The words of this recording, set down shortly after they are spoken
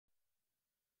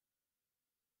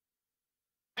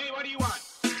Hey, what do you want?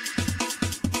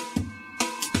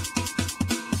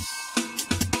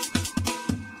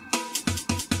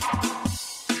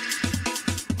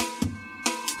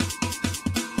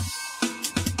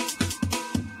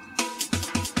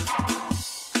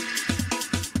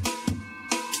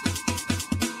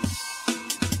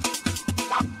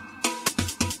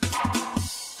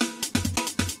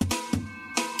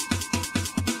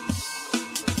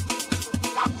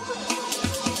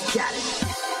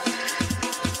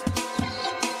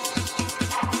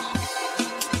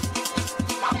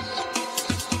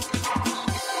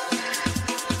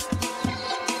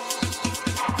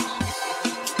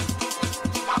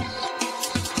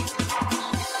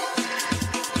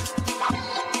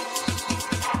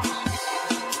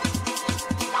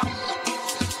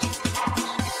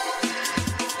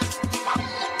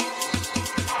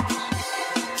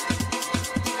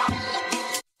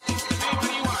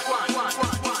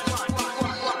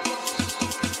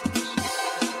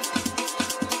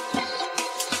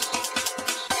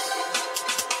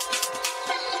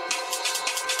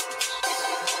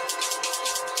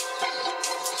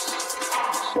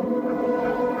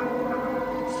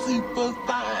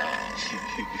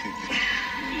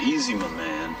 Easy, my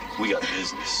man. We got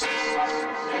business.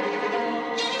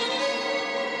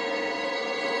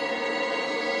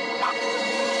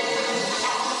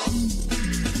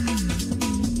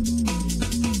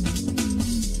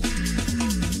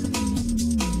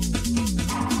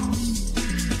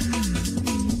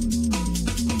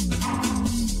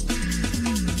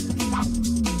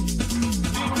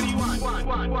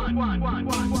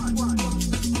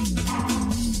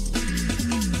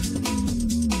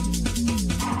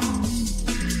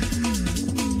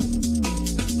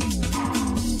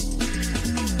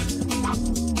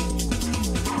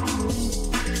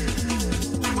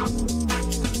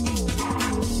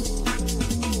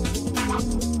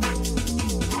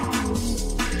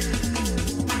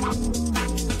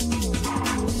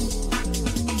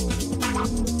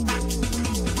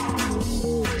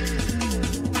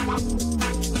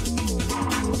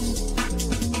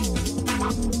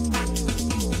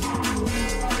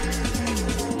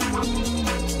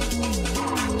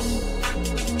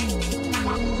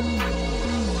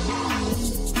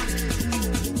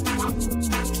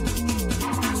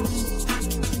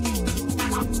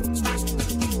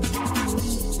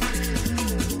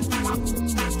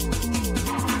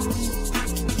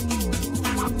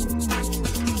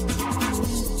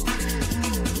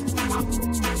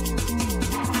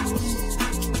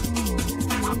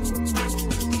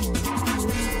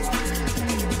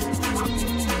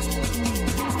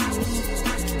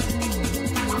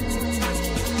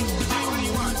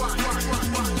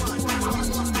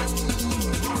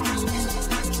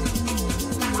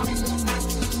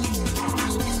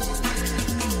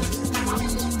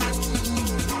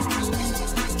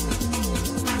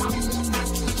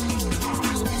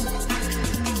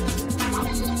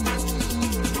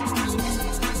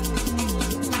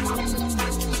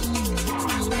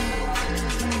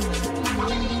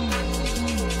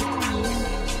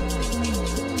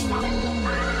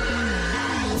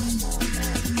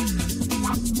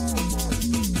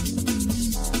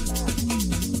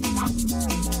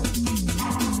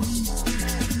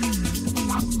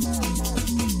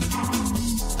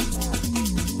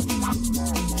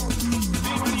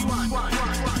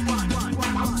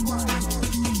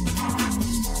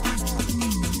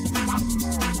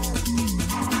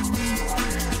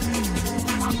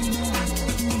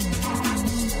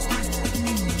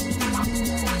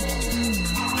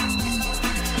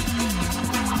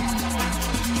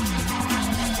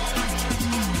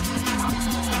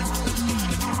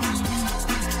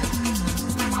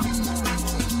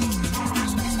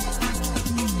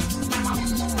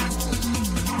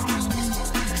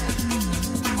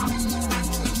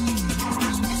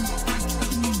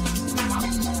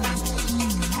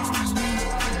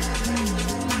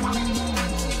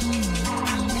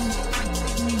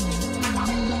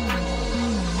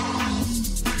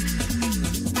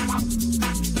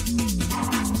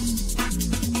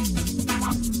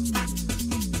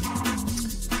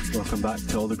 Back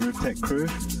to all the Groovetech crew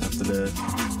after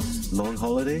the long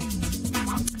holiday.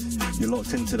 You're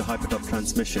locked into the Hyperdub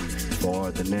transmission for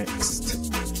the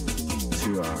next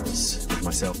 2 hours with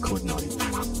myself, Kode.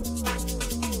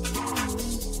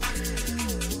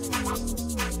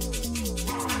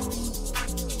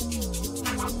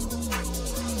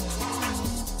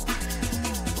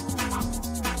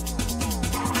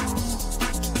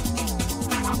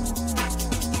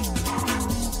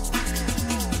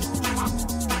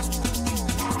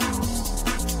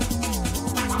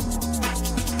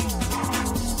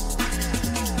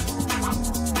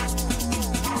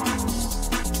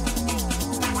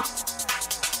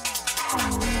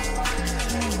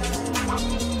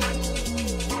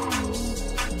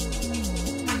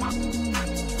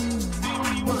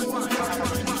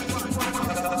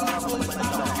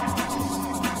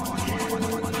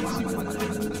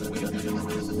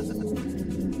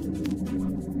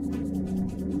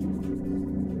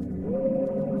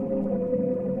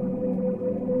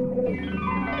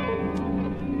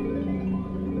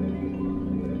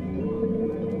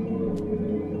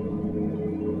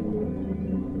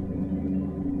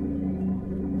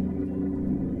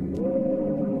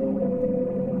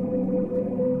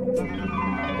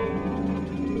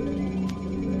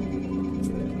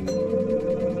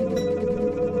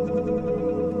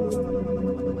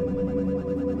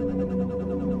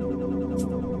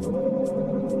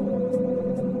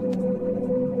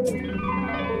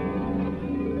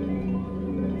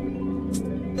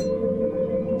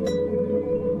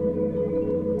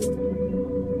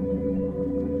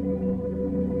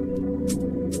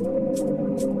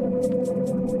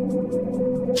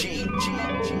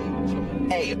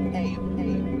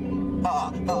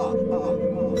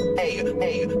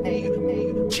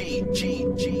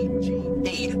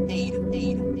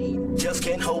 Just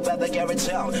can't hold back the Garrett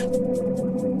sound.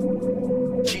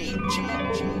 G,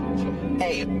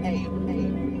 A,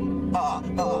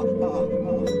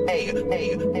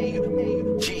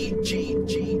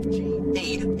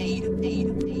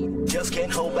 just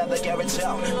can't hold back the Garrett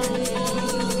sound.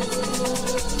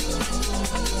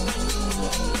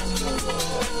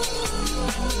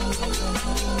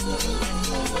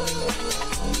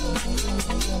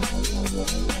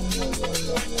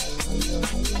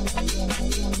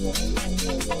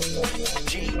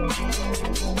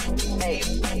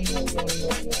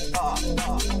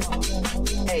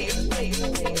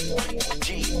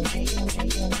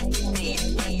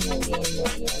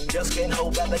 Just can't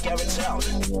hold back the Garrett sound.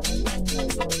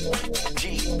 G,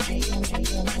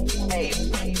 A, G,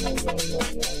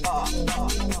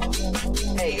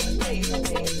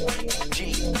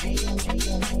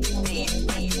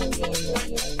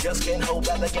 just can't hold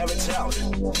back the Garrett sound.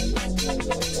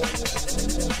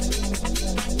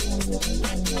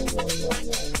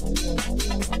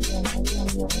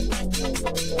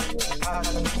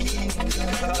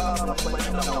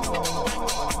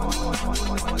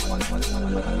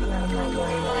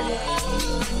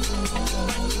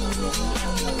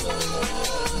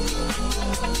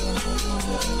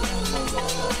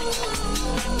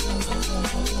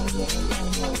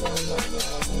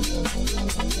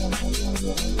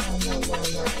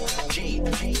 G,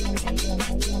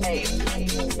 A,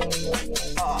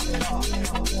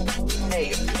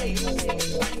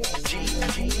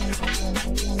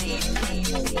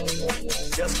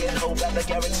 just can't hold back the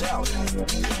Garrett sound.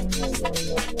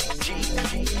 G, A,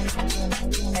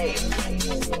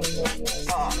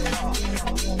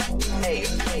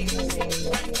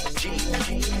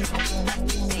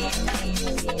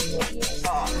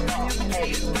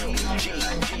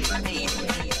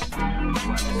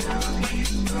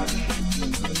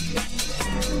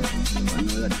 I know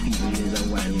that people is a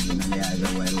wide open and their eyes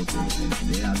are wide open.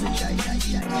 They have the chai.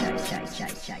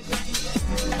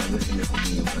 Everything is for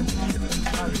me on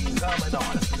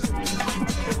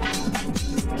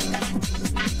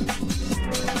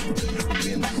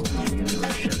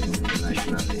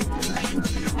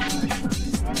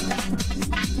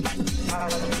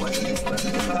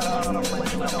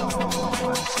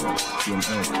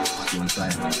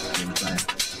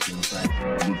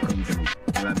big company,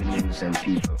 robbing innocent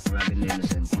people,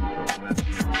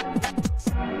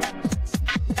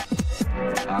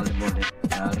 all the money,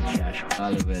 all the cash,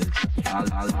 all the wealth,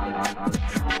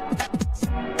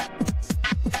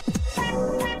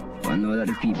 I know that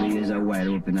the people ears are wide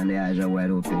open and their eyes are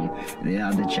wide open. They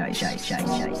have the chai.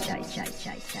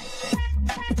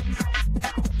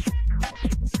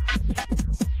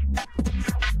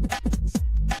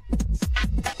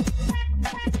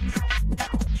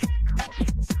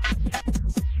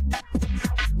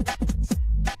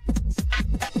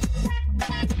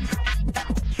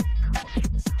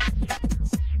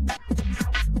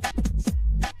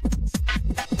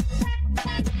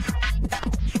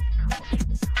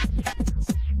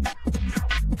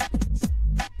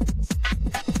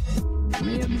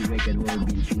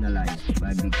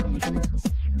 By big companies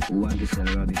who want to sell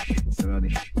rubbish.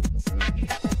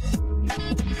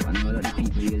 I know that the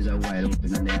people ears are wide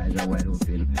open and their eyes are wide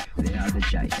open. They have the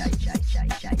chai.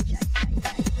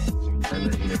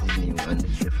 Everything that is new and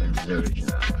is different is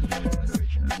original.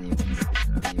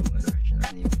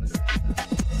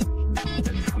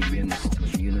 That could be understood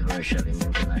universally,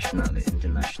 internationally.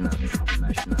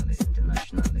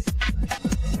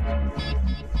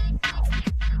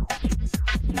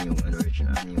 New and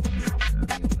original.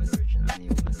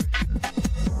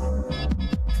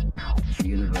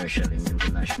 Universally,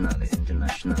 internationally.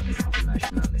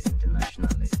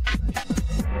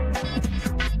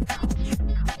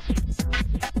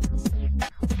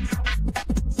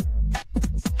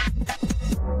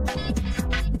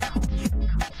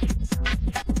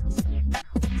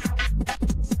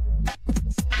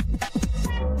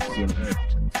 Same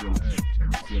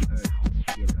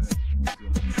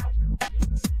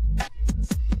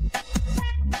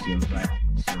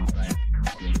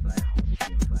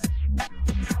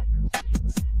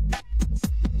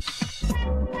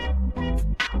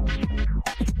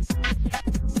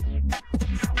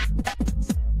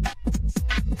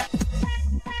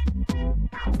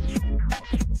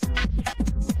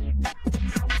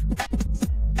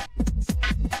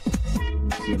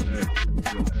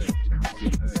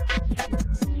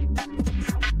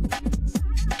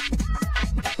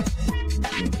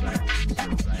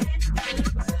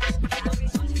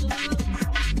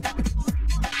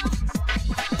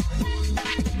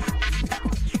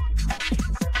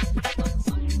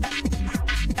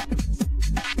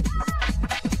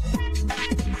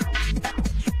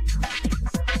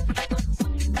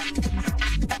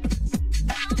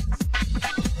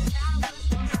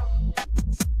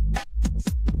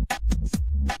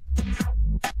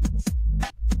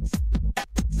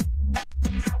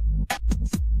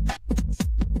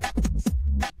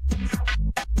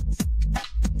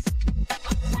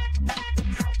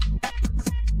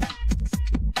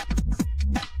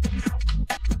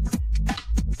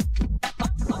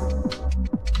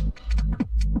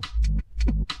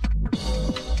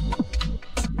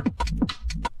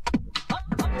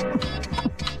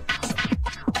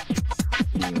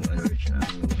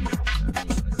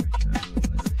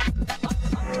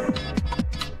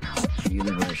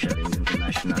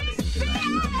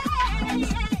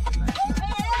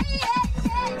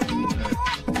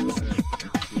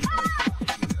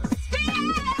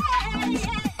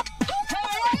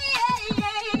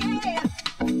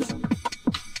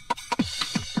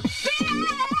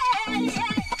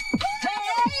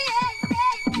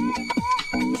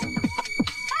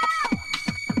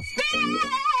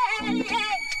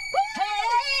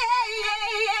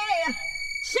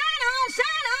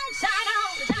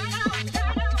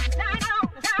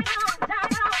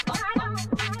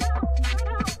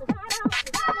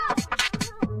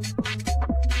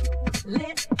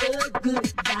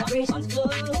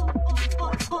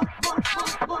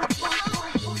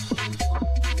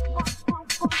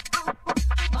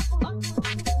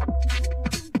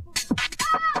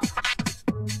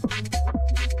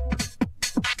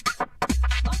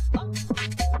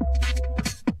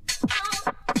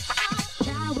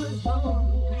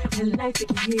life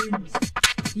begins.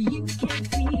 You can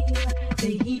feel the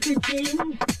heat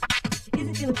within. Is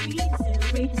it gonna be to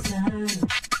celebrate the sun?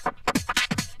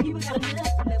 People got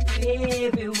enough for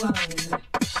everyone.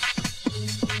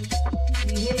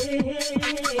 Spirit of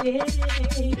the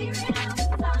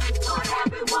sun for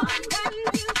everyone. Can you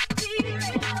feel it?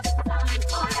 Spirit of the sun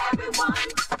for everyone.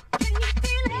 Can you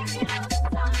feel it? Spirit of the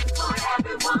sun for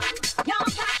everyone. Y'all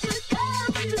got to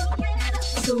come together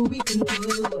so we can go.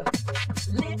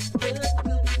 Let the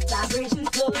good vibrations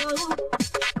flow.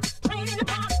 Playing in the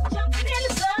park, jumping in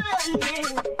the sun, yeah.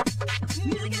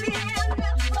 Music in the air,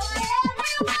 love for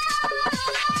everyone.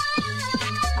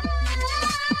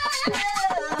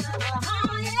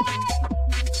 Oh, yeah.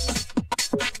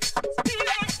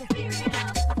 Spirit of the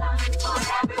sun for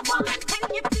everyone. Can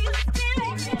you feel the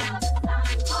spirit of the sun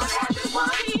for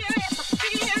everyone?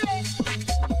 Spirit.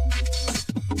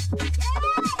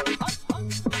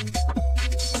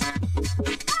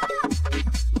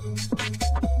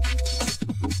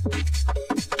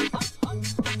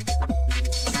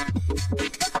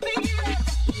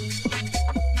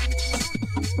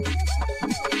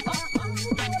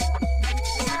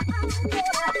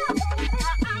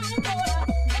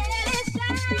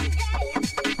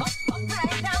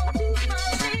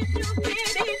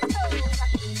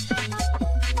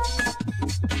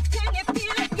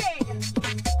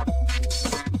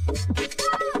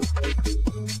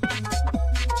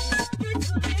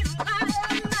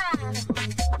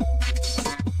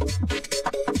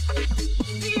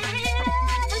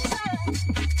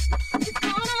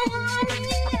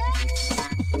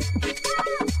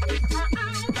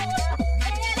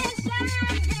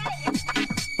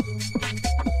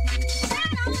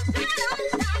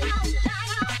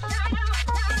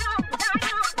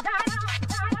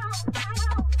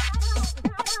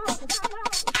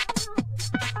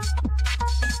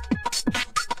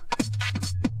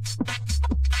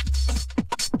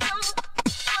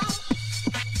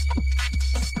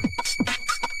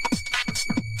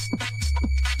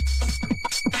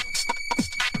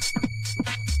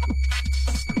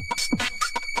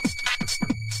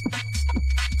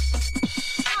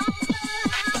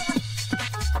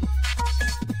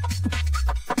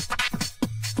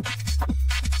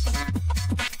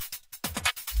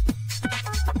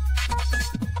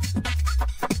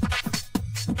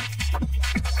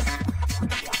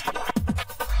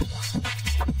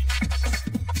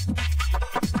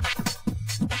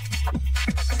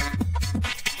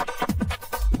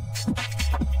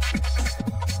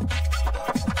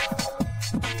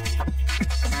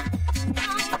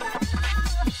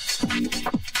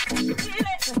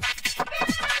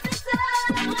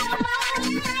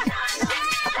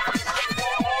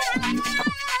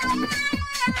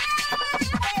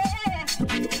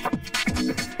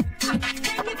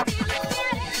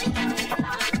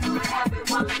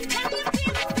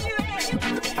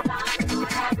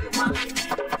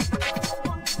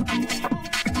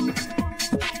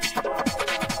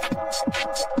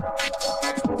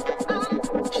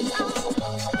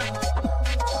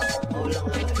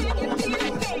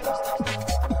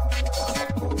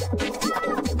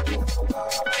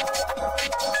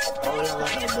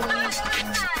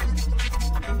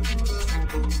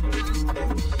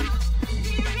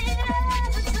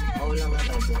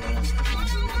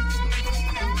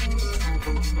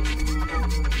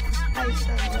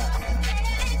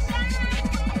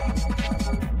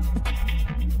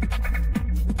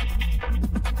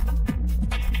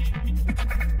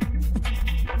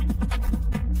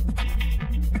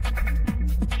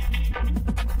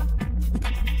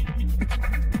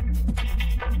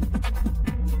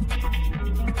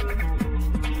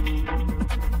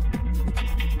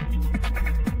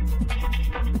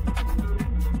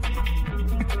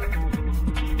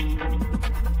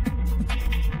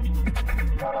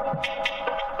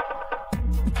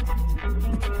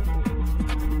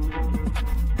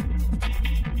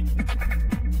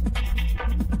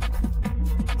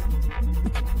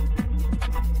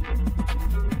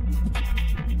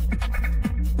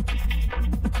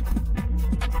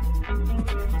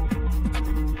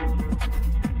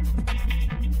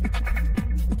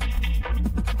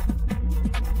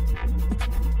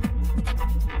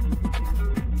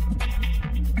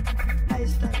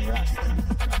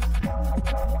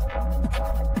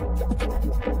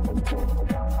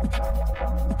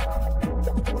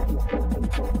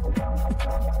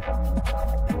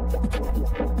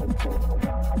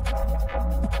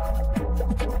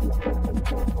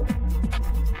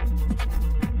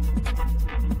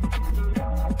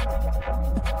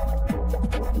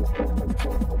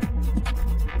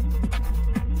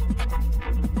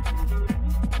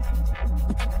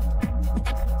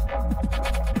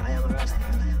 I am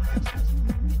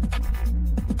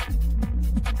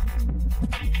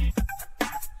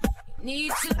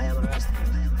Need to. I am a Rasta.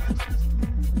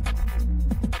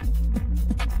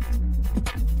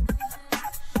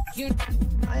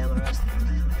 I am a Rasta.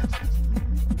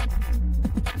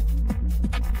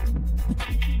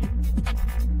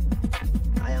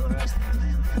 I am a Rasta.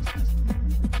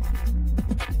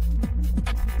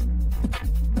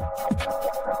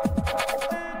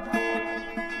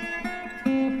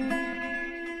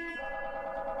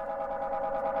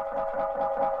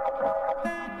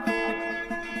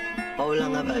 How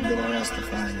long have I been a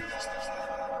Rastafari?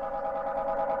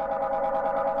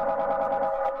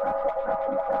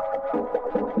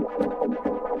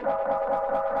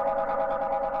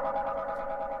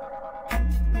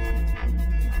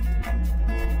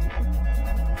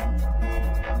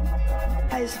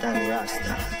 I stand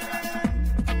Rasta.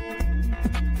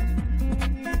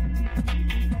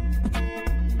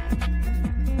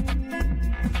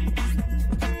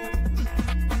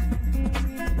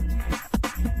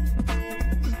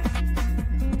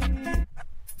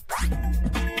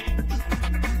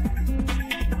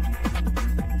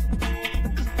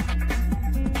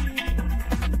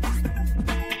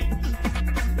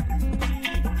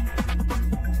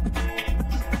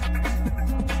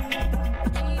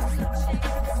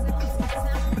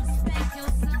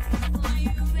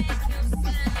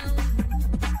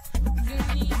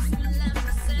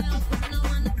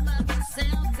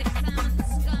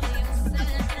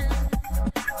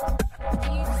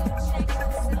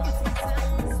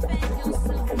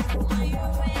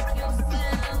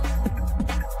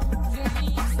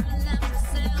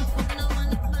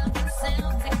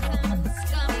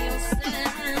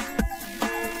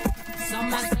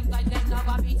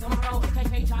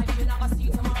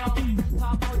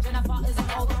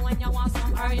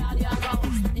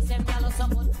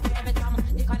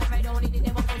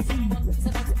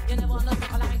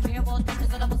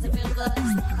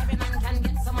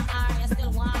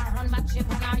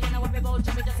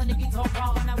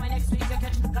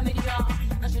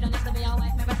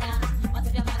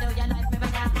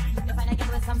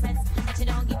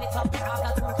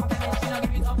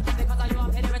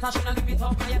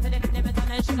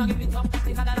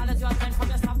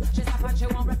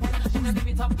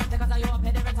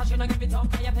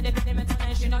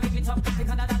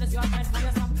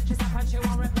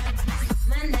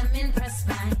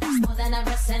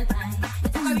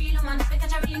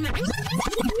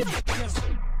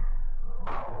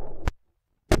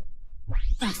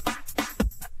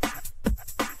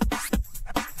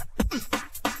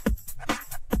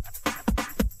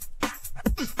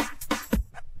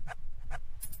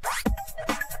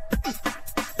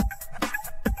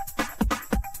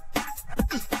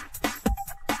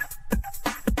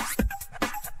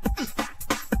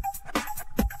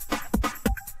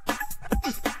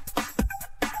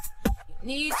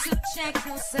 Need to check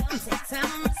yourself, take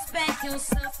time and respect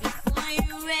yourself before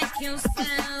you wreck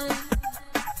yourself.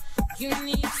 You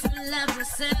need to love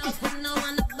yourself, put no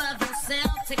one above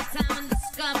yourself. Take time and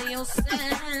discover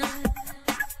yourself.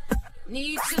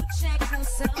 Need to check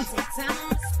yourself, take time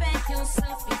and respect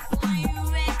yourself before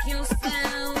you wreck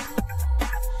yourself.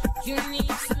 You need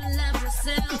to love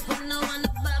yourself, put no one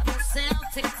above yourself.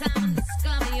 Take time and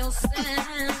discover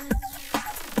yourself.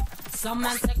 Some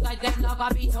men sick like them not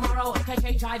gonna be tomorrow.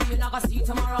 KK drive you not gonna see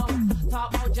tomorrow.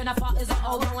 Talk about Jennifer is a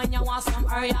hoe, but when you want some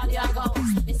hurry all you go.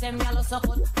 The same yellow so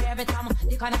good every time.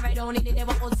 The kind of I don't need it, they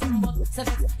will put some but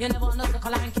civics. You never know the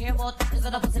color and care about. Is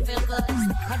it a pussy feel good?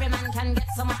 Every man can get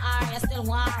some eye. I still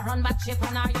want run back ship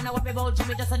on her. You know what we both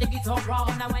Jimmy just a dig it all raw.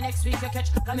 Now when next week you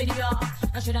catch chlamydia.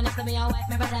 I shouldn't have to be your wife,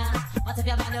 me brother. But if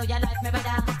you value your life, me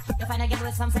brother, you find a girl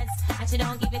with some sense and she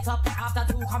don't give it up.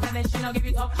 After 2 compliments, she don't give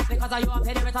it up because of your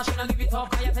petty she don't give it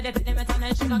up. I pay the payment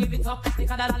and she don't give it up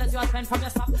because that all is your spend from your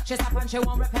stop. She stop and she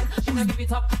won't repent. She don't give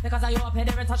it up because of your pay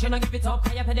the rent. She don't give it up.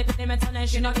 I pay the payment and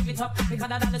she don't give it up because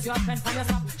that all is your spend from your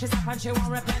stop. She stop and she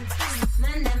won't repent.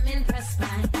 Man, them impressed by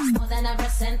more than a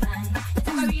percent by. It's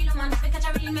a real woman, because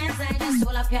a real man's eye. Just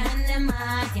hold up your hand and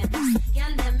mark it.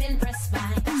 Girl, them impressed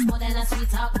by more than a sweet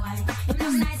talk wine. Him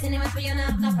look nice and he went for you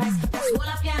not the price. Just hold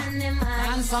up your hand and mark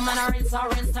it. And some man are rinse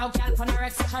out. Girl for her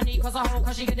ex such a knee cause a hoe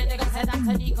cause she get the nigga said that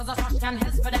to knee cause a trash can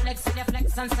help for the legs. See the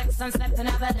flex and sex and slept in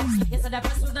a bed. You said the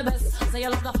best was the best. Say you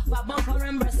love the fat bumper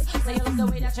and breast. Say you love the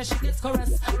way that your shit gets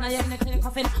caressed. Now you're in the clinic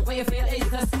coffin where you feel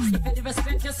ageless. If you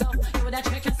respect yourself, you would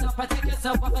check yourself, protect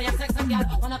yourself. But for your sex and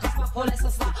girl, wanna cuff up, pull it's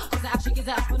a slap. Cause it actually gives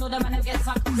it up, you know the man who gets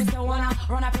sucked. If you wanna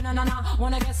run up in a nana,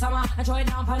 wanna get summer, enjoy it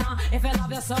down for now. If you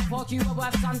love yourself, fuck you,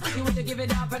 but son, you would give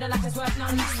it up, brother, like it's worth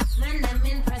none. Man, them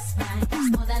impressed by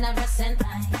more than a percent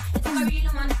by. It's a real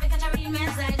woman, because a real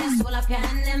man's eye. Just hold up your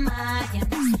hand and mark it.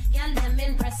 Girl, them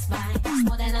impressed by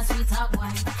more than a sweet talk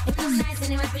wine. It look nice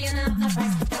anyway, for you not have no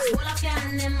price. Just hold up your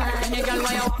hand in mine. Any girl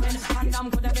where you walking,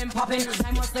 condom could have been popping.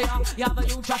 Time was there, you have a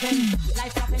you dropping.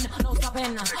 Life stopping, no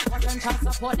stopping. Watch and try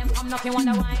support them, come knocking,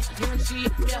 wonder why. You and she,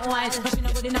 get wise. But she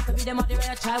not good enough to be the mother of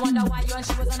your child. Wonder why you and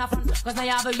she was on a front. Cause now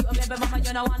you have a you, baby mama,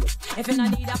 you know one. If you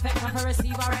don't need affection for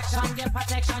receive erection, get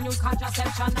protection, use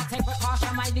contraception. Not take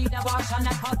precaution, might lead abortion.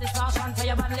 That cause distortion to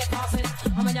your bodily forces.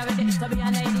 And when you're ready to be a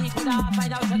lady, could I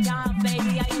find out your job,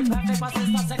 baby? I ain't perfect, but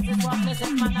sister, sex is worthless.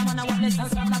 If man, I'm on a witness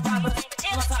and stop the problem.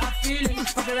 What's a feeling,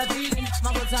 for the revealing.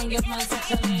 My goods and give my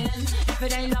sexual meaning. If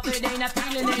it ain't love, it ain't a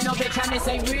feeling. Ain't no bitch and this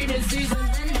ain't reading season.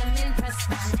 When them impressed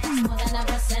by more than a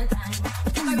percent time.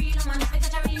 If a real man,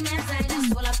 because a real man side,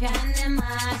 just pull up your hand in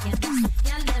mine.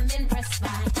 Y'all them impressed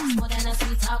by more than a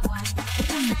sweet talk wine. It's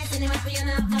nice anyway for you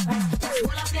not have no price. Just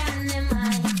pull up your hand in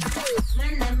mine.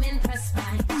 When them impressed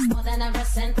by more than a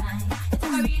percent time. If a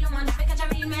real man, because a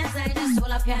real man side, just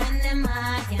pull up your hand in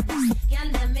mine.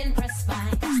 Y'all them impressed by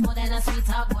more than a sweet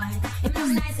talk wine. It look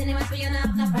nice anyway for you not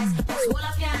have no price. Just pull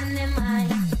up your hand in mine.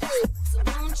 So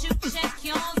won't you check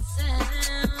yourself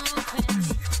and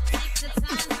take the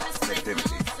time to respect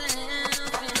yourself.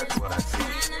 That's what I see.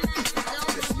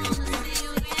 Just you and me.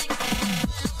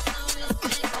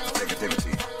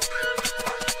 Negativity.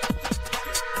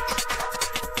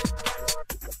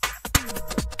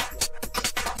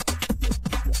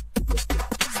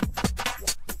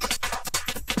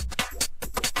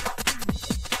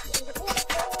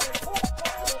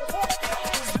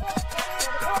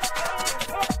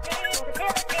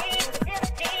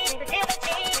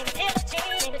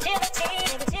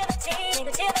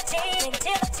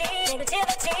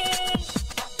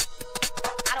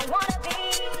 I don't wanna be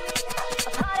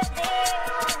a part of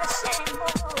this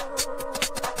anymore.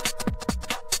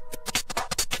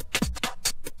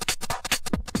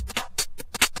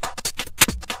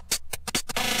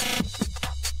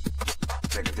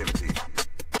 Negativity.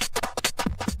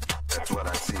 That's what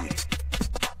I see.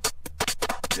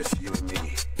 Just you and me.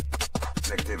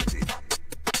 Negativity.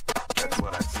 That's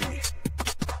what I see.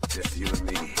 Just you and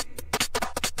me.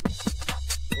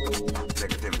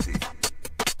 Negativity.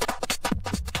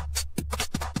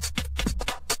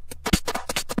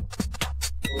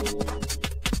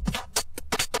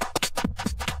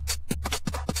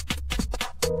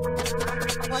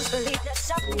 I once believed that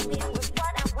something new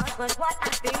was what I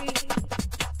be.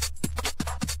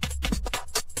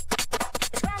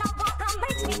 It's when I walk on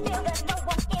makes me feel that no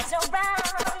one is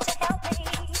around to help me.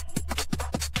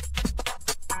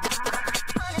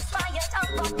 Uninspired,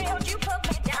 unfulfilled, you put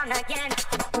me down again.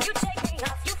 You take me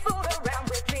off, you fool around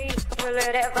with me. Will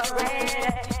it ever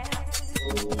end?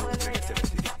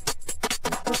 Negativity.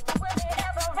 Will it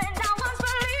ever end? I once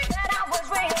believed that I was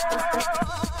real.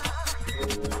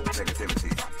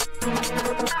 Negativity.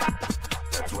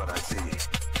 That's what I see.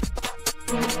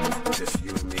 Just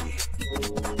you and me.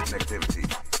 Negativity.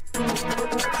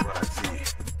 That's what I see.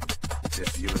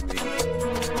 Just you and me.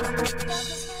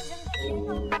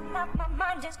 My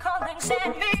mind is calling, set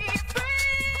me free.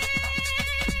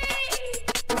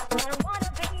 I don't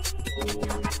wanna be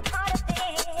a part of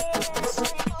this.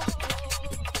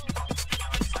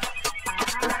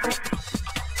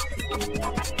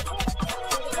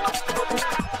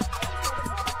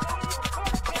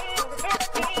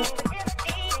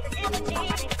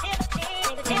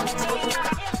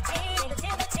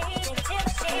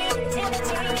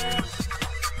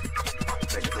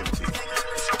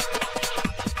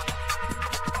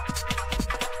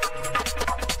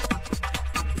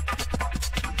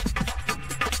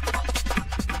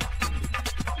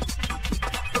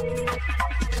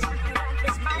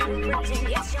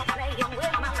 Yes, you're playing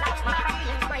with my life, my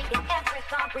feelings, breaking every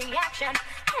thought reaction.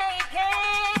 Hey, hey.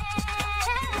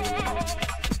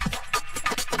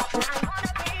 I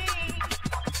wanna be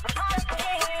a part of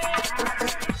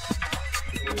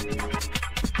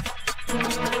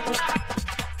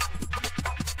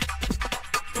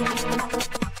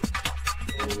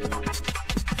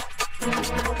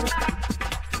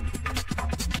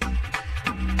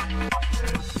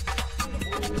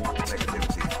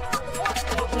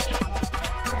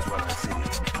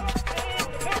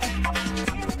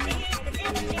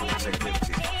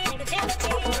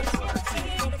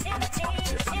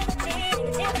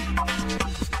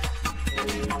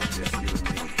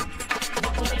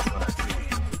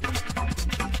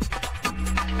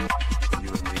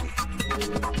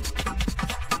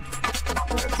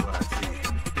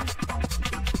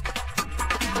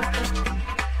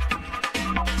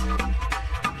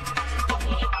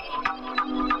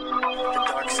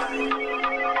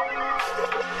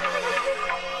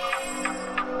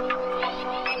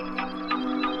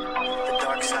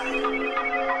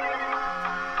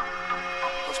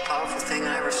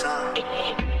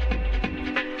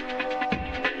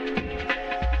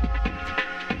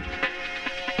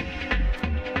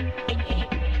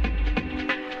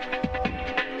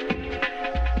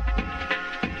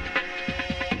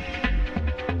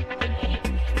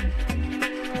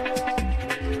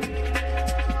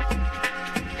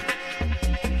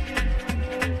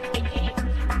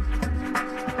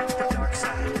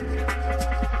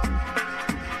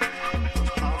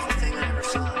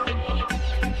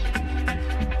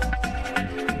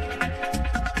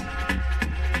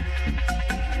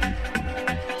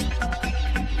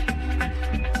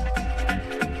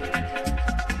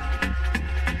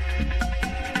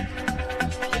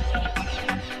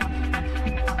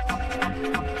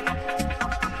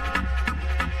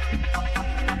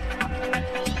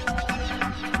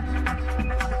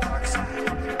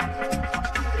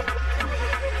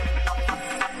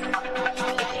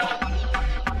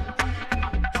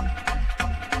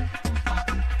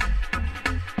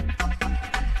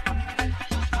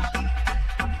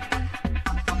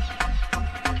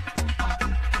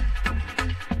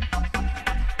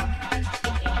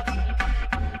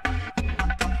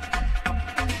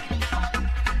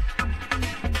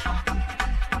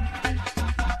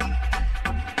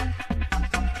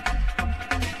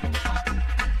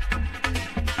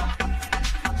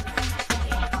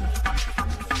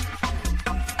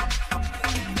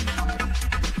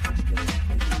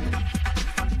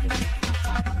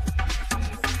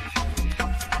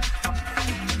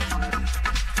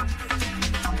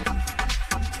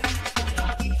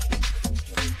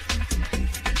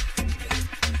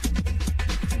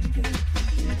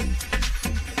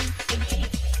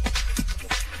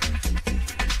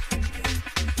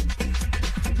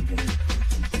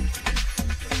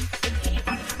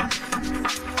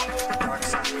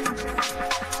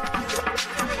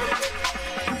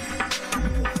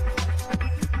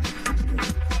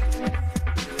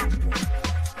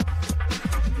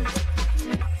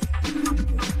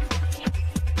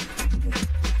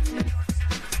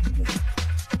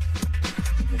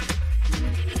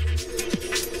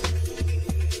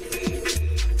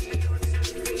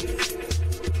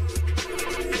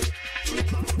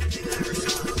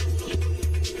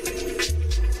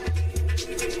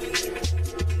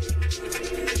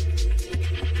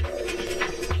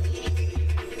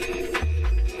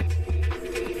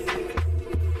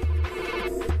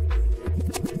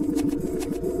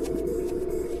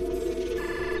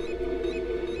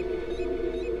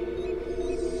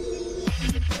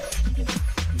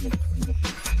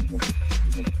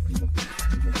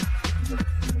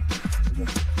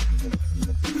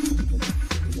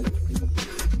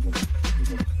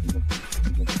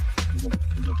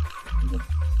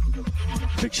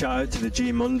Big shout out to the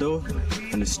G Mundo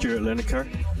and the Stuart Lineker,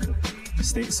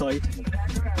 stateside.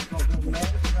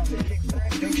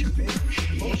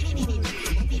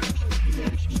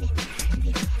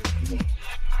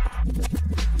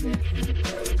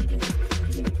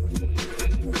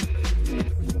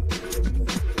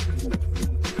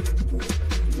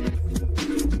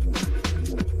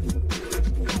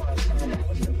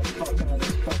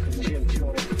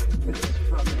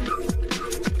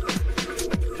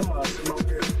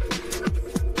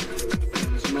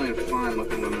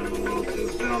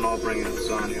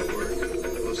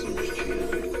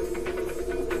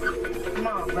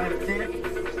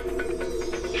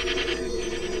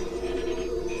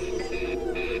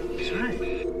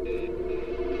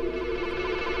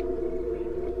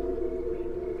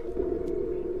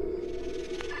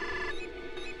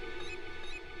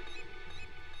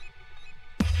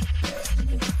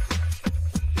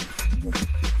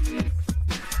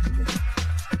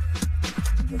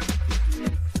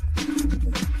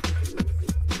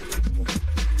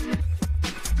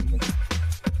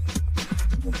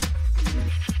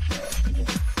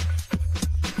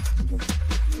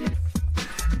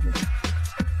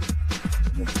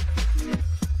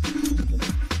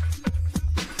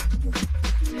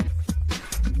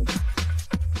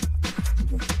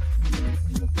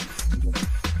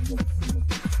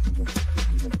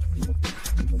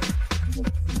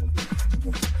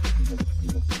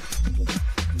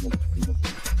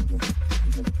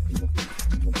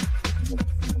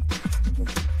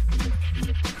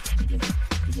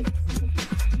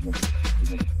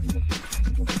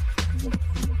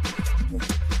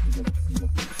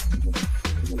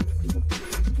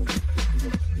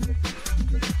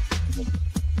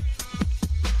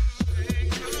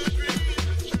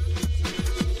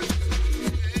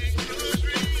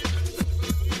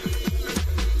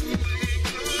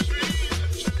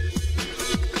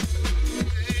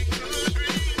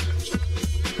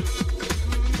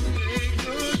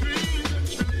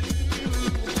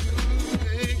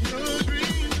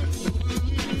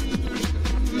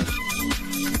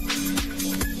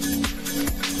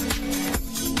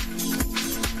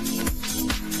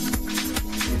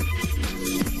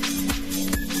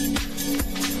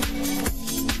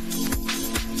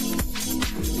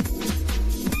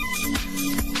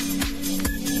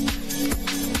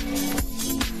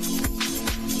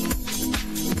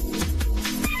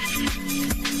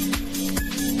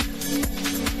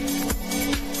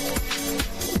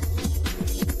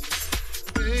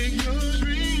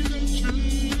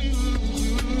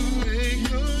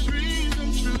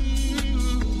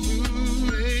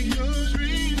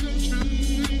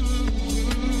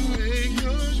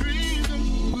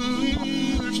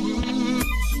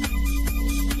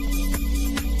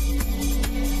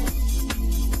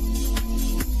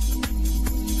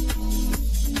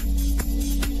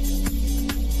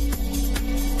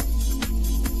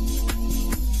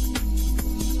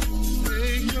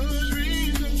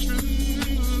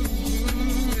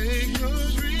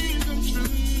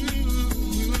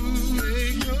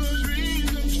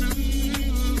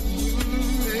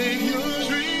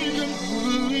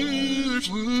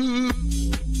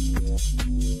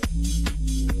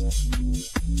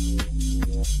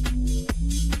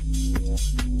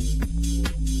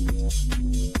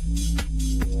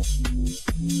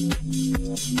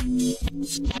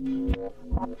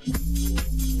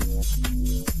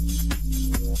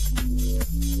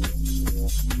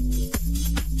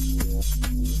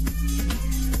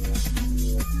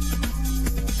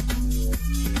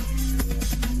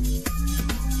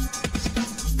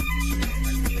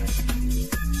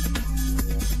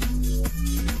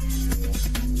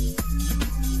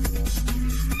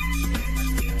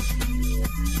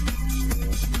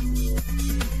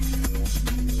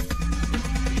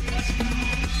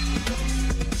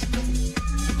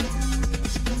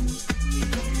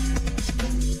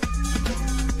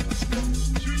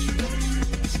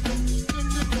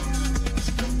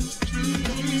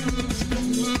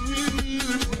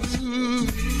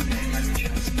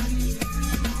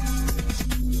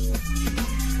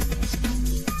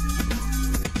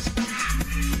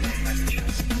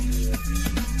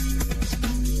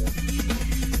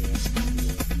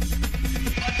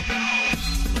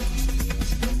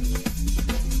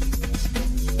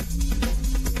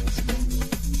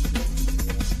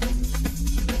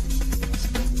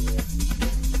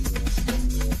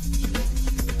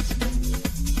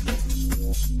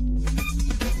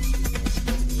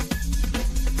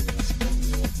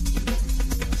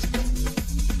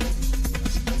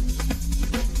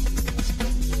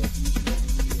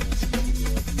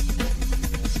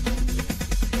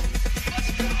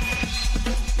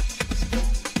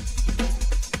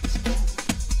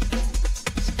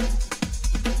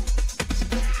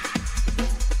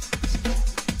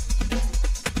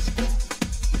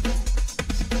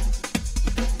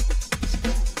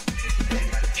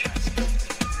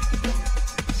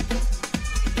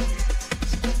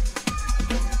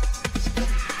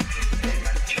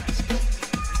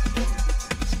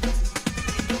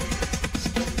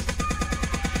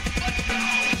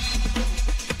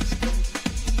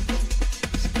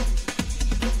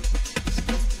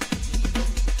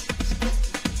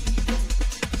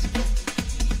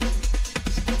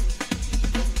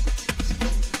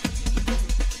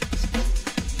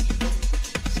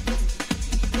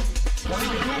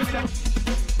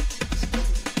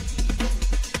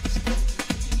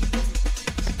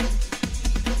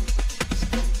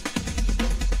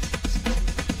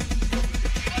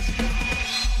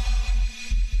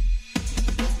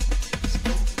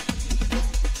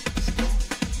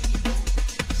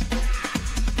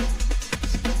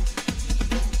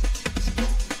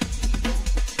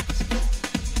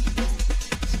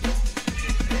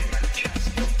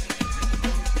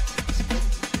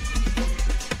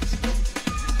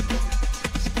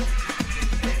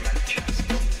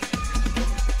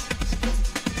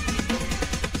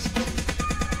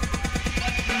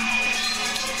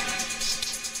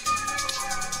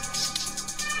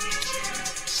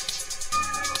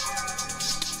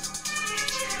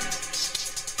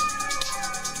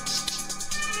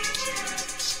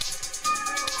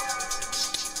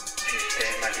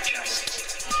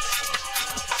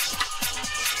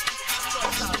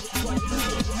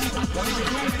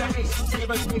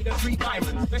 Savers made a 3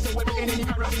 diamonds. Best of in any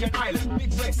Caribbean island.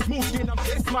 Big breast, smooth skin, I'm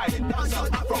just smiling. Dance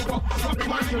out, Afro rock, rock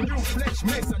mind your new flesh,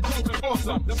 mess and jungle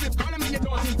awesome. The fifth column in your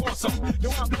dancing awesome. You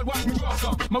want blood, watch me draw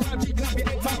some. My rap G clap your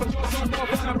head top of your son, now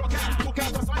wanna rock out. Look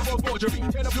out for cyborg forgery.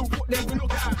 Tell the blue foot them to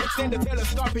look out. Extend the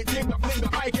telescope, it ding the fling, the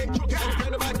eye get chook out.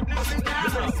 Tell the man to blink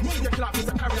out. Smooth your clap, it's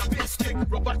a carry a big stick.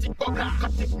 Robotic bubbler,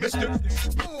 Mr.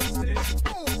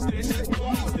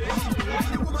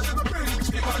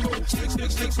 Stick and move,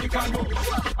 stick and move.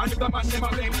 And if the man never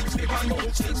blink, stick and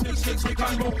move, stick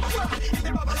and move. If the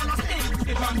bubble and a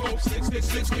stick and move,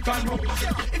 stick and move.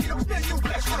 If you don't spend your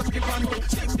flesh, stick and move,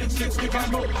 stick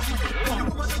and move. If the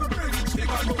woman never blink,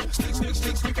 stick and move,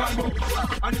 stick and move.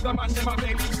 And if the man never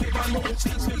blink, stick and move,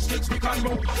 stick and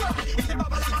move. If the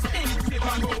bubble and a stick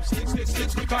and move,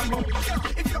 stick and move.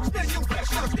 If you don't spend your flesh,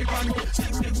 stick and move,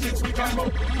 stick and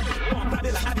move.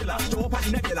 Adela, Joe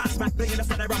Patty Nebula, smack playing the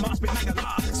center, I'm spit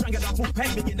Mangala. Strangle up, full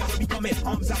pen, begin never become it.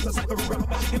 Arms out the cypher, rubber,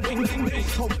 but you can ring, ring, ring.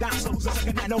 Hold down, so who's a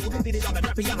second nano? Did it on the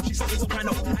trap piano, she said it's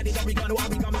soprano. I did oregano,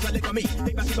 is a lick of me.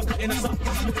 They back even cutting us up,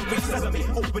 I'm with the ring sesame.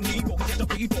 Open the ego, get the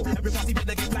people. Every party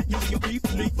better get flat, you and your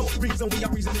people. Lethal, reason we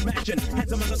are reason imagine.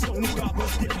 Handsome as a stone, gargoyle,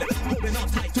 skiplet. Holding on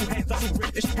tight, 2 hands up, 2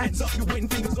 British. Hands up, you win,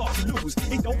 fingers off, you lose.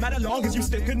 It don't matter long as you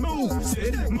stick and move.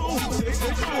 Sit, move,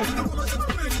 stick and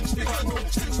move.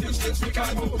 Stick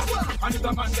and move. And if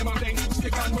the man them a bang,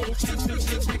 stick and move,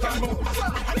 stick and move.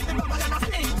 And if the bubble and a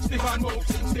stick and move,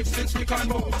 stick and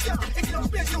move. If you don't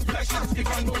spend your flesh, stick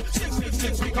and move,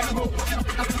 stick and move.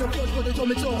 After the first one, they told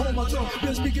me to hold my tongue.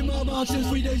 Been speaking my mind since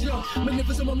 3 days young.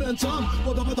 Magnificent momentum.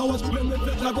 What the fuck I was when we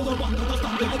fit like all the one. I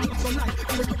stand there, I just for life.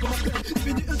 And it's my pen. If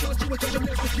you didn't touch you, it's just a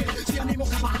next kid. See, I need more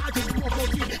carbohydrates, more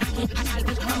protein.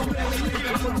 I'm a man and live.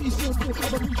 I'm a teaspoonful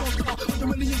of a new star. The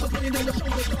millions of playing on the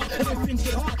shoulder star. And if things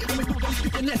get hard, and we can't be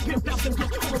speaking less. Pimp out them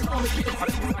clocks for a song again.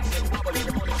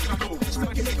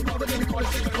 Smack it, make a bubble, then we call it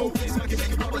stick and move. Smack it,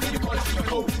 make a bubble, then we call it stick and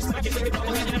move. Smack it, make a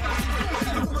bubble, then we call it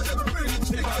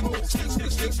stick and move.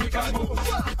 Stick and move.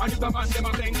 And if the man them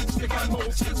a bang, stick and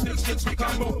move. Stick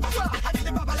and move. And if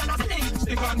the bubble and a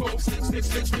stick and move.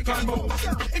 Stick and move.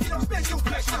 If you don't spend your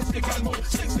flesh, stick and move.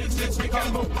 Stick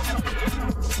and move.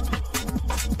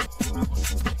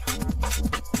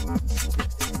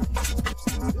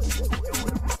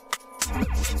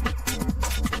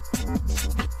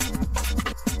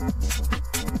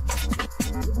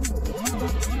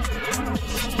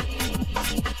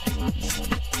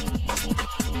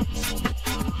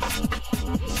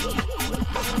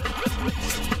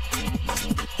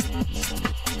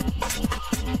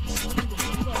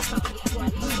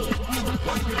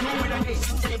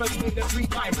 Made a 3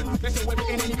 diamonds. Better weather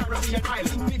in any Caribbean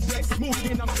island. Big breast, smooth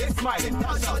skin, I'm just smiling.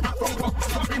 Dance out, Afro rock,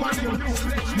 rock mind your new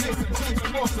flesh, mess and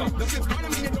jungle awesome. The fifth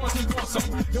column in your dancing awesome.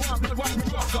 You want blood, watch me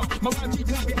draw some. My rap G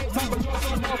clap your head top of your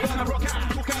son, now wanna rock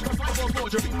out. Look out for cyborg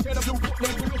forgery. Tell the blue foot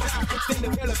them to look out. Extend the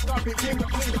telescope, it ding the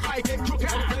fling, the eye get chook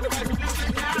out. Tell the man to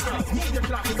blink out. Smooth your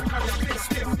clap, it's a carry a big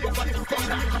stiff. Nobody fuck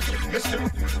that.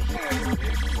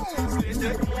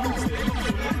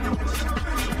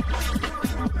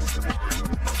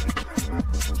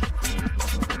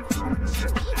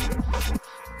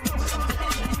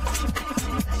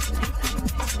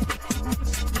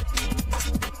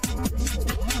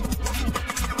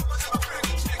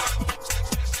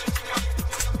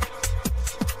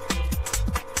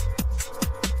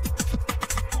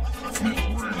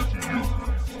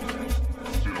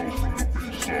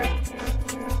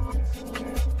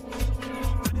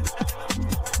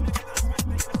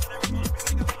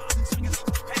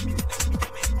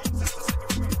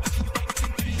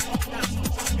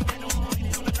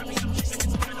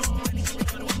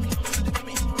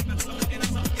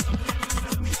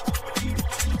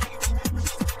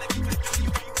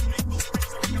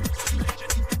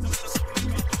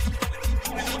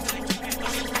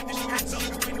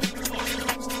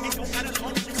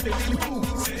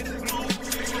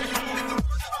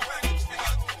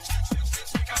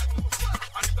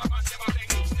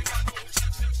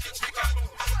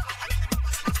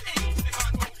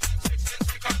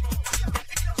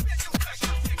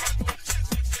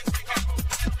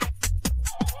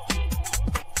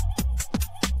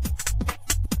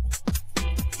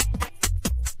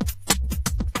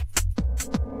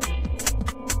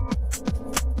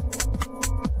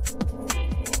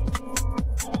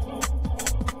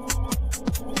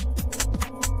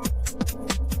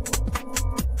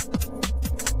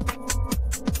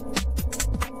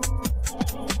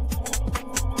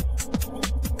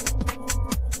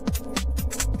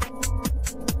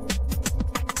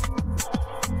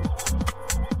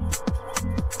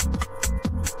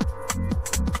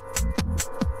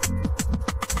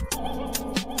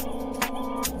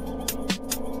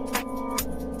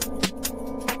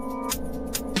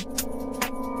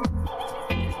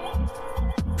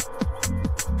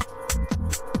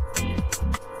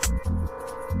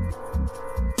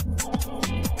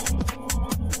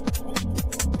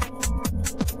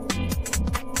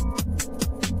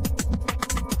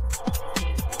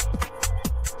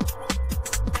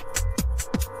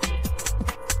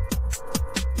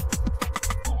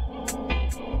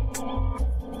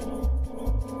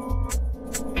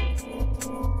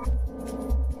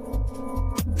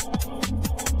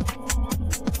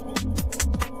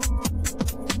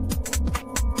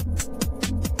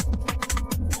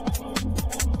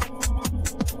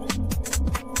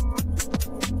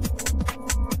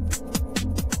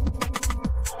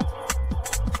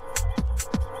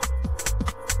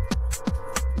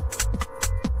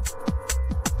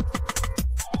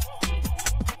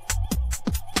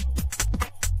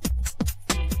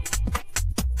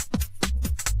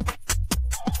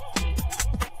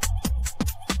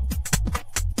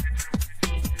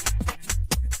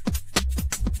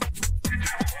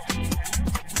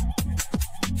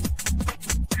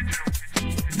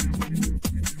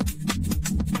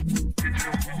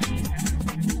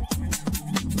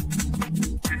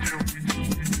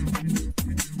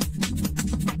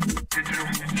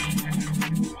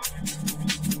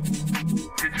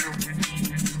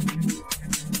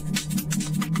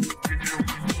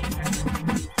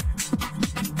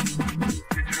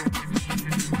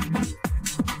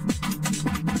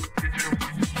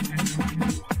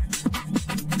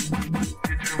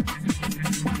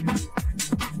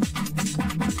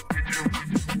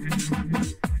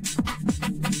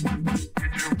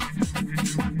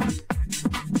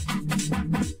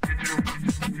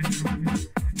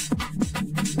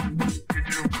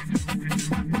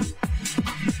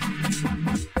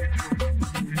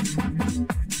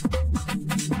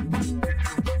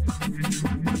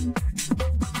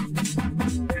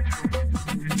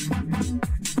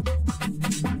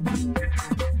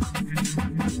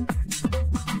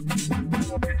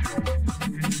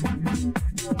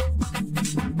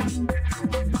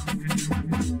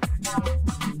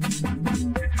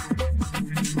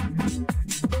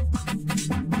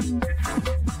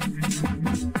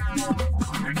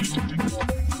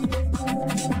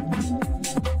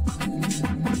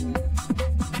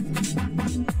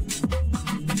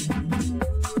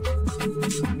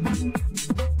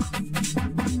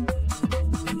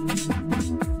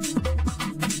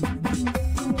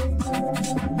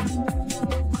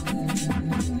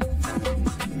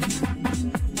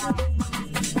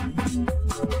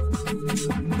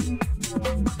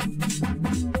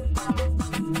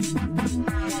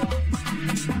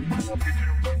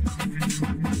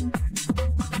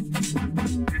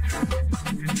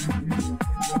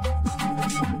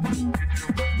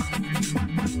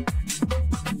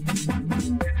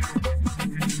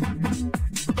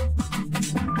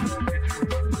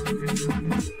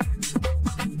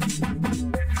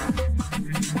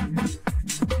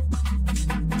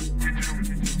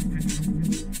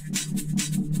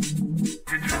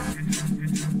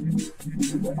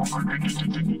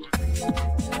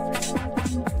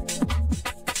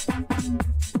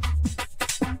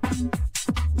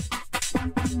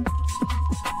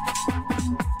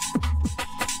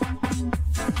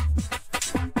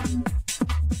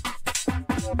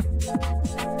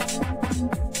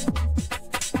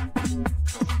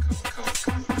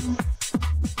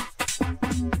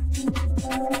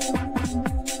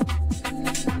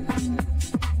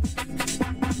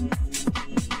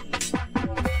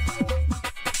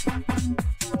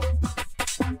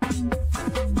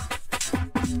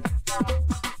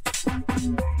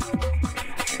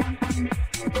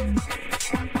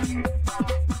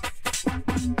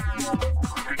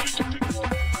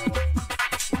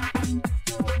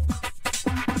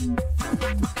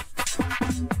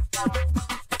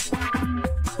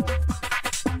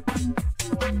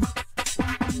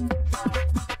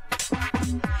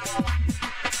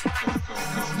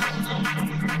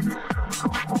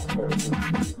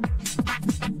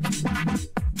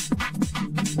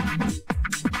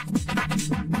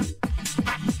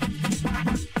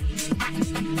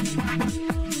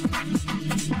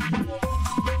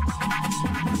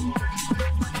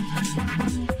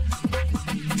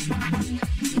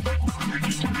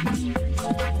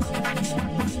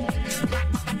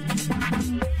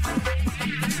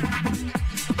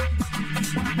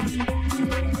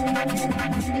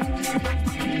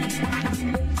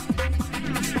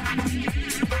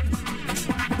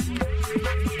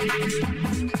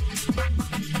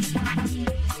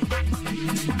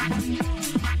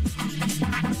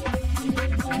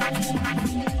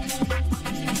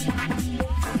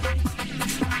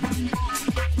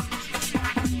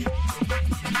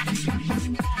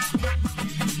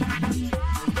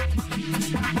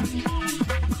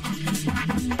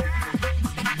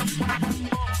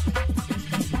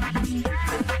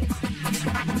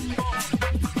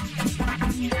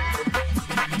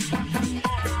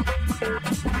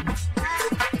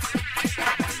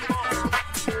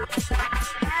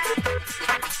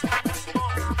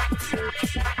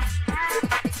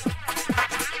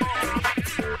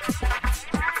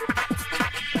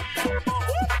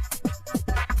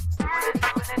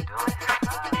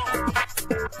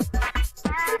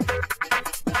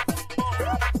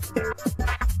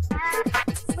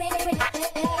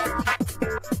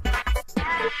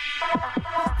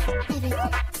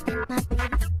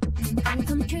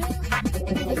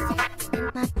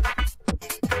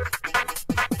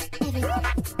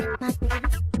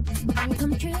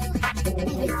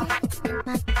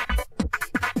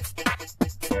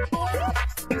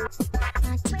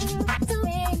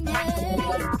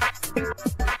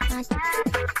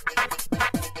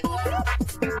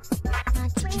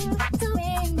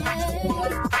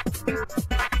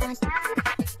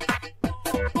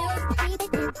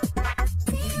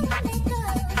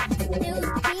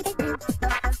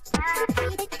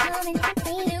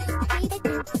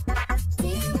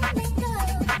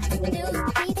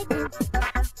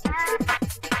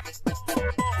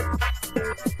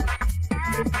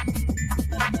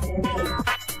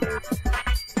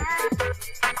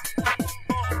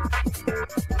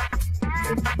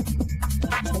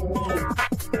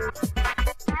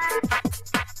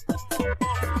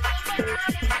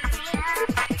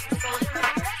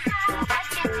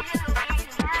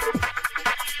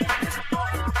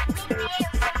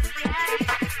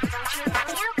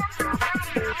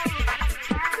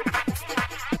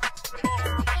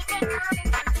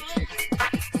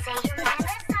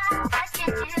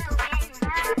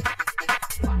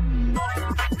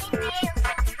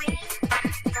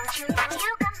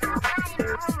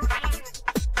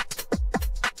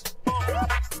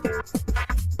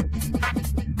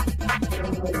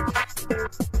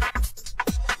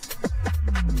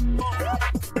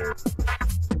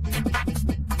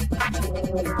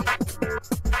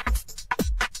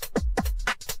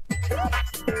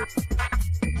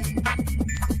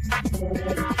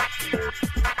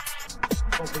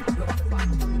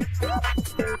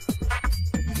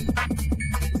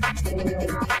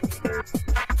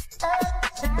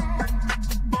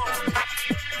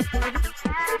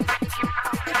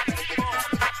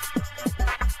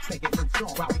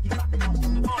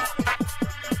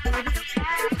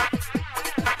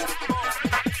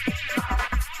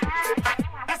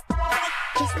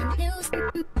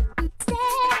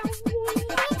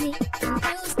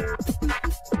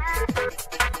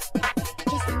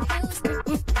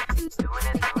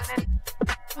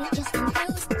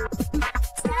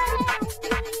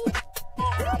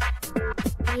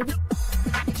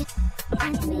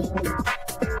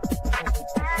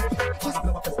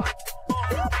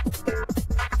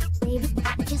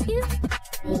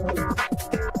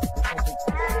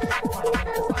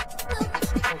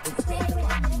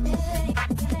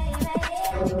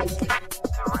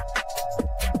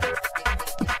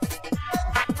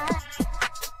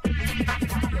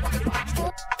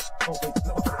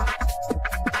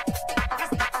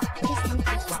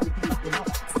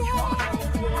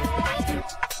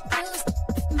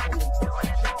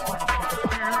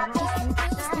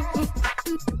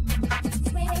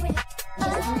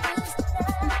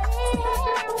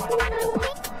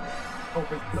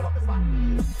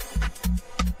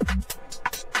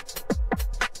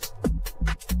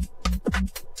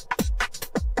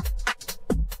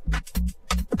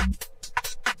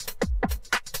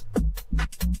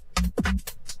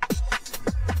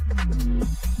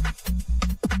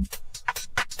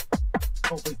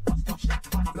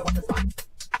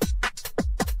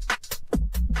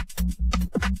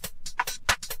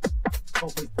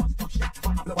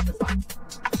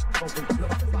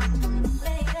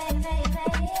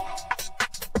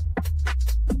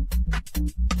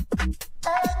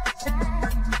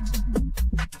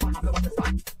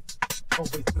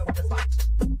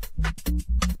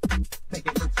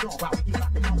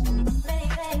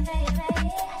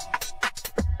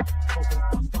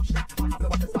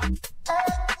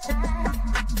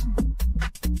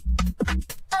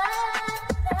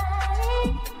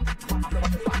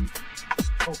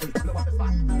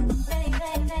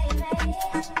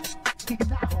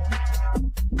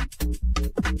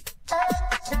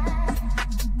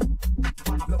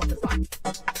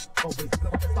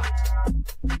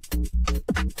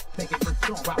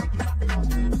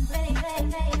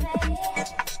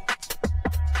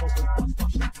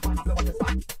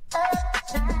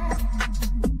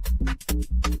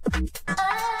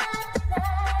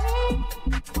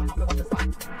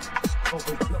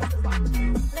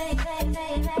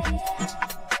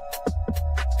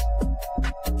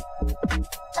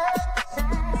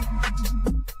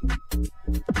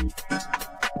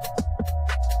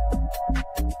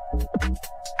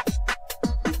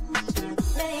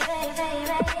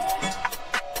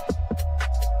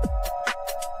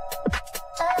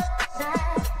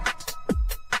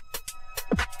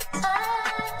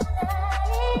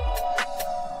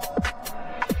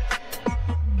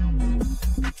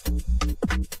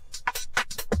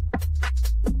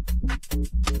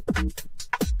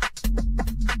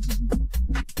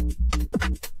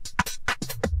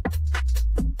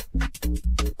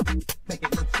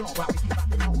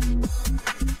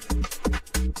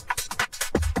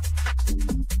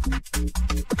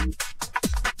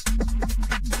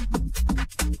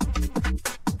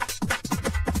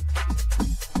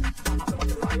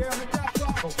 you hear me that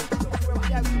one?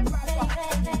 Yeah, we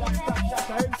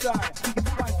inside.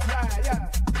 Yeah.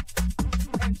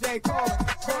 MJ Code,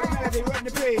 Code melody, run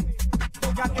the beat. You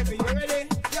got every, you ready?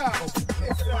 Yeah.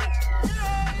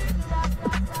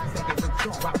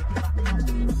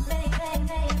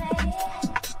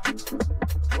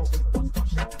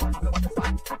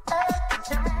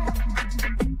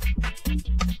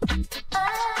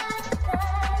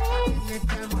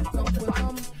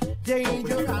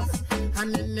 Dangerous,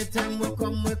 and anytime we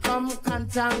come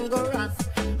cantangerous.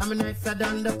 I'm nicer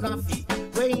than the coffee,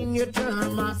 when you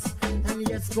thermos, and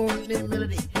yes, go the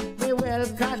melody, we well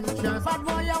conscious. But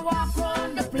boy, you walk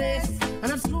on the place,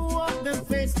 and I screw up the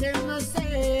face, them no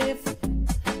safe,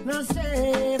 no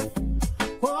safe.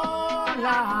 Oh, Lord,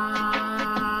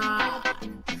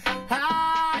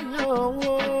 I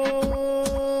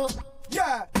know.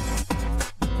 Yeah.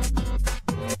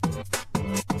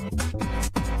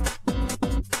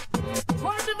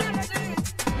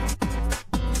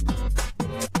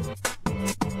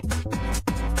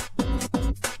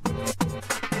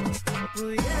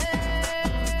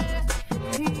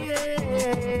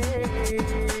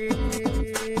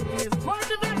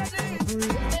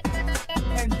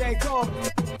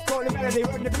 Call the melody,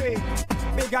 run the beat.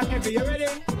 Big and heavy, you ready?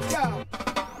 Yeah.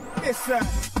 Listen,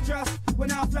 just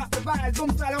when I flap the vibes, boom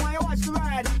style, I want you watch the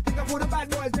ride. Think of all the bad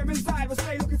boys, them inside, but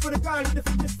stay looking for the girl with the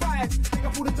fitness fight. Think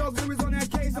of all the dogs who is on their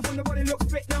case, and when the body looks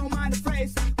fit, don't mind the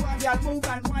face. One girl move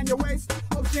and wind your waist.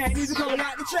 Oh, she ain't easy coming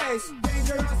like the chase.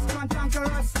 Dangerous,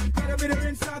 cantankerous, gotta be the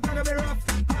rinse out, gotta be rough.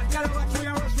 Hot girl, watch me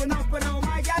and rush run up, and oh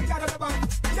my God, gotta be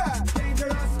buff. Yeah,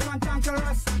 dangerous,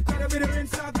 cantankerous, gotta be the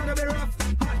rinse out, gotta be rough.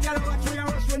 Hot girl, watch me and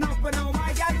rush run up, and oh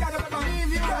my God, gotta be buff.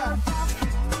 Leave you all tough,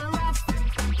 rough.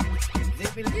 They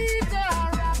believe they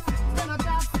are rough, they're not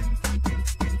tough.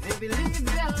 They believe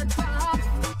they are tough,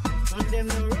 and them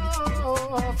the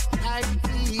rough like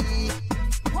me.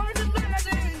 For the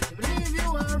melody, they believe you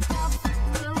are tough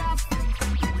and rough.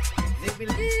 They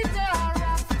believe they are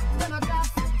rough, they're not tough.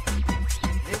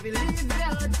 They believe they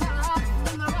are tough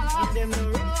and rough, and them the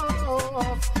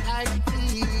rough like me.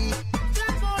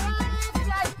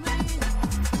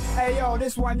 Hey yo,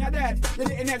 this one you're dead. You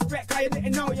didn't expect, cause you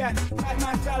didn't know yet. Bad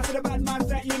man style for the bad man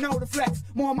set, you know the flex.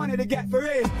 More money to get for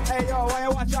real. Hey yo, why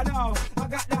you watch I know? I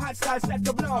got the hot style set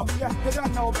to blow. Yeah, you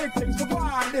don't know, big things to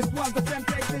burn. This 1%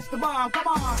 takes this to bomb. Come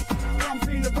on, come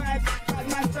feel the vibes. Bad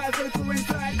man style for the crew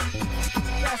inside.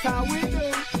 That's how we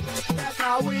do. That's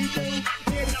how we do.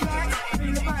 Hear the track,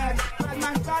 feel the vibes. Bad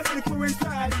man style for the crew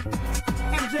inside.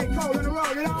 MJ Code on the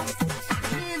road, you know?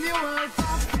 Leave you all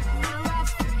tough and rough.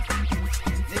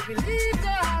 They believe they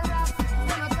are rough,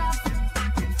 they're not tough.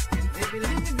 They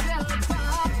believe they are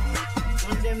tough,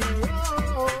 and them the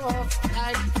rough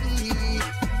like me.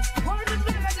 For the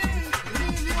melody,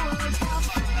 believe you are tough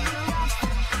and rough.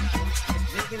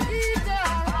 They believe they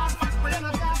are rough, they're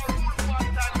not tough.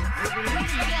 They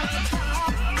believe they are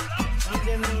tough, and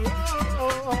them the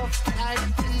rough like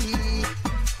me.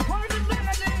 For the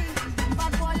melody,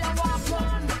 bad boy you walk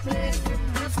on the place,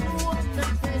 you screw up the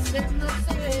face, them no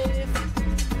safe.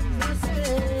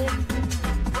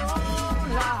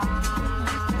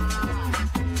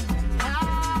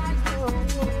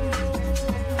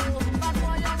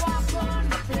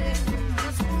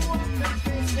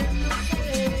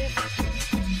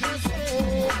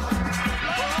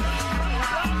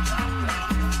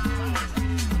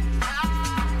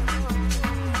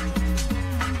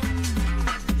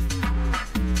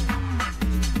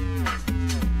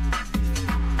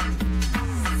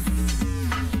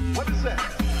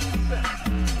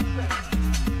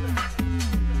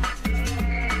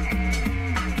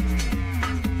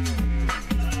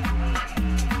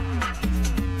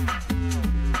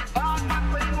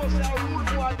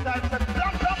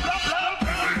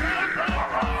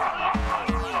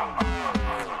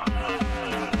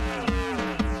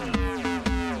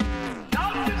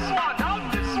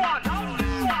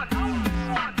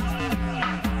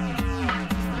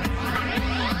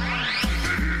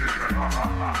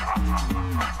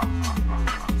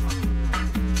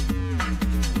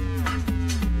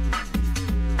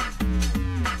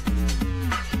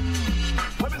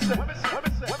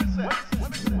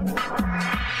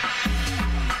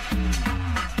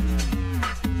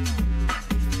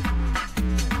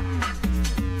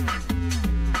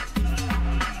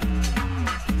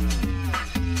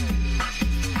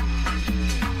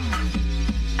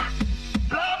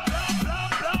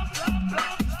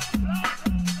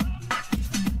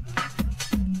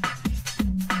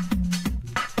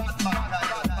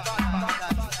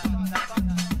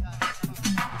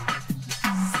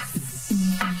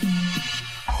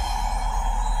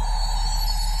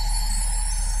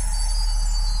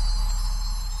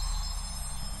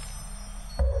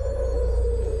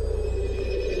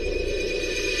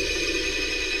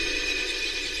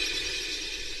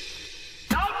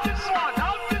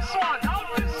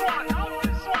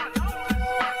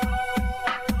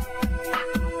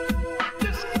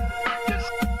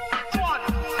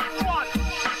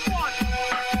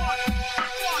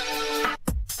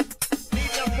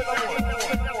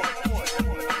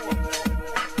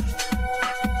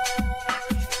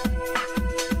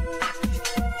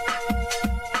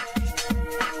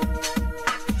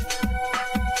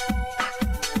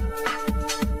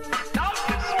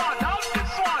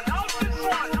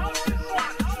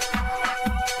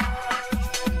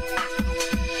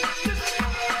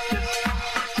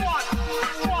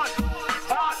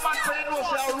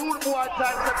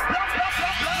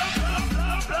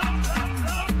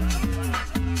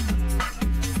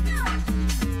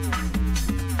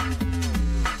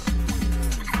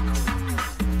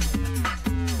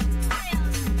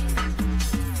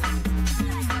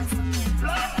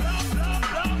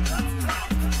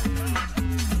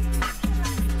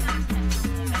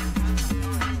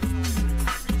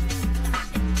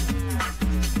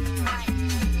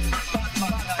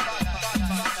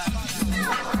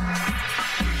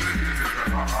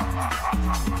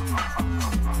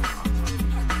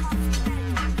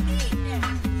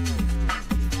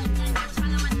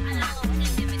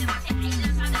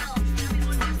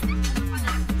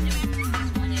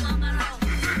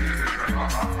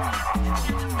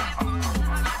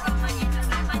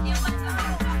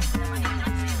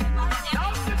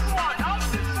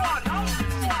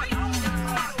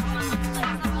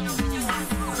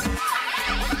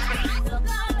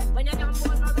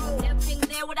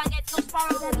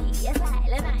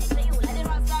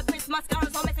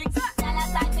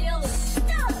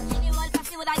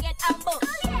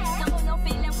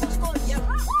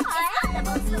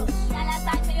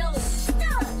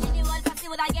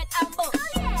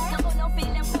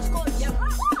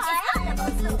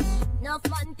 Enough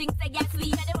man things they get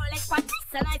sweet and they roll like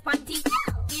panties, a nice panty.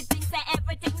 He thinks that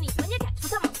everything neat when you catch for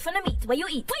some from the meat. Where you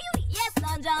eat? Yes,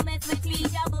 Lanja mess with me.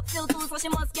 Your book still too, so she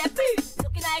must get beat.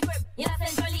 Looking at a grip, you know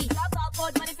centrally. Talk out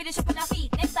for money finish up on her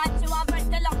feet. Next time she want bread,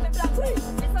 they lock me block.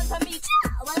 Listen to me,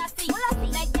 well I see.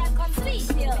 Like that come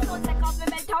sweet here. We don't take off my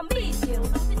belt and beat you.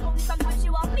 Don't tell me sometimes she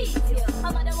won't beat you.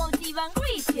 Her mother won't even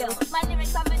greet you. My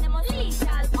lyrics are venomous lethal.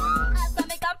 As I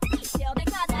make a beat you,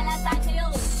 because I last time to you.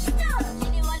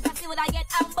 Would I get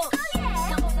ambo? Oh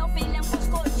yeah. No feel them push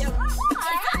code you.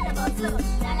 It's all about you.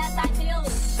 Now last time to you.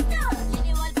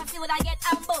 Anyone pass would I get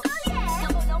ambo? Oh yeah.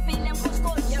 No feel them push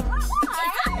code you.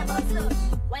 It's all about you.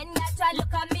 When you try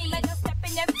look at me, I just step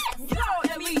in their face. Throw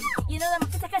me. You know them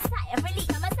have to take a side every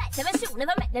leak. I'm a side, never shoot,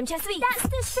 never met them chest weak. That's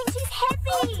the string, she's heavy.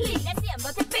 Okay. Let's see, I'm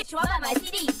about to bitch while I'm my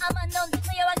CD. I'm unknown,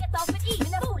 so you will get off with E.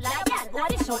 In a fool like that,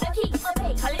 what is show the key?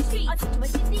 Okay, college street, I'll teach you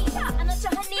what you see. I'm not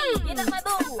your honey, you're not my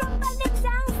boo. From my lips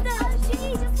down.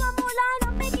 Just one more line,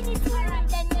 I'm making it clear. Right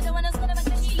then, you're the one that's gonna make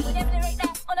the G. Whatever right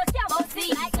there, on a camel,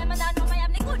 see. Like them and I know I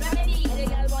am the good remedy. The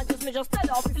girl wants me just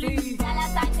tell off the flee. Now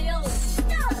last time to you.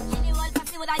 Anyone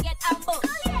pass would I get ambo? Oh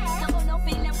yeah. No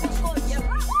feel them push code you.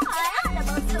 I all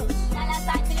about you. Now last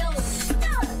time to you.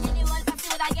 Anyone pass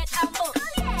would I get ambo? Oh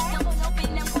yeah. No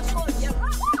feel them push code you.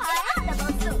 I all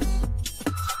about you.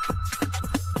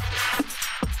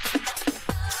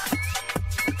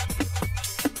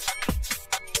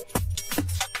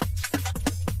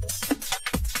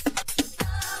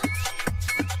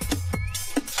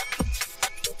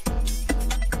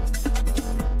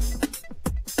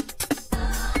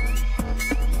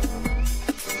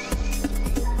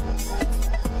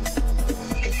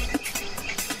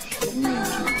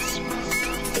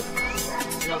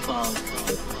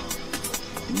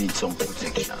 You need some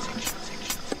protection.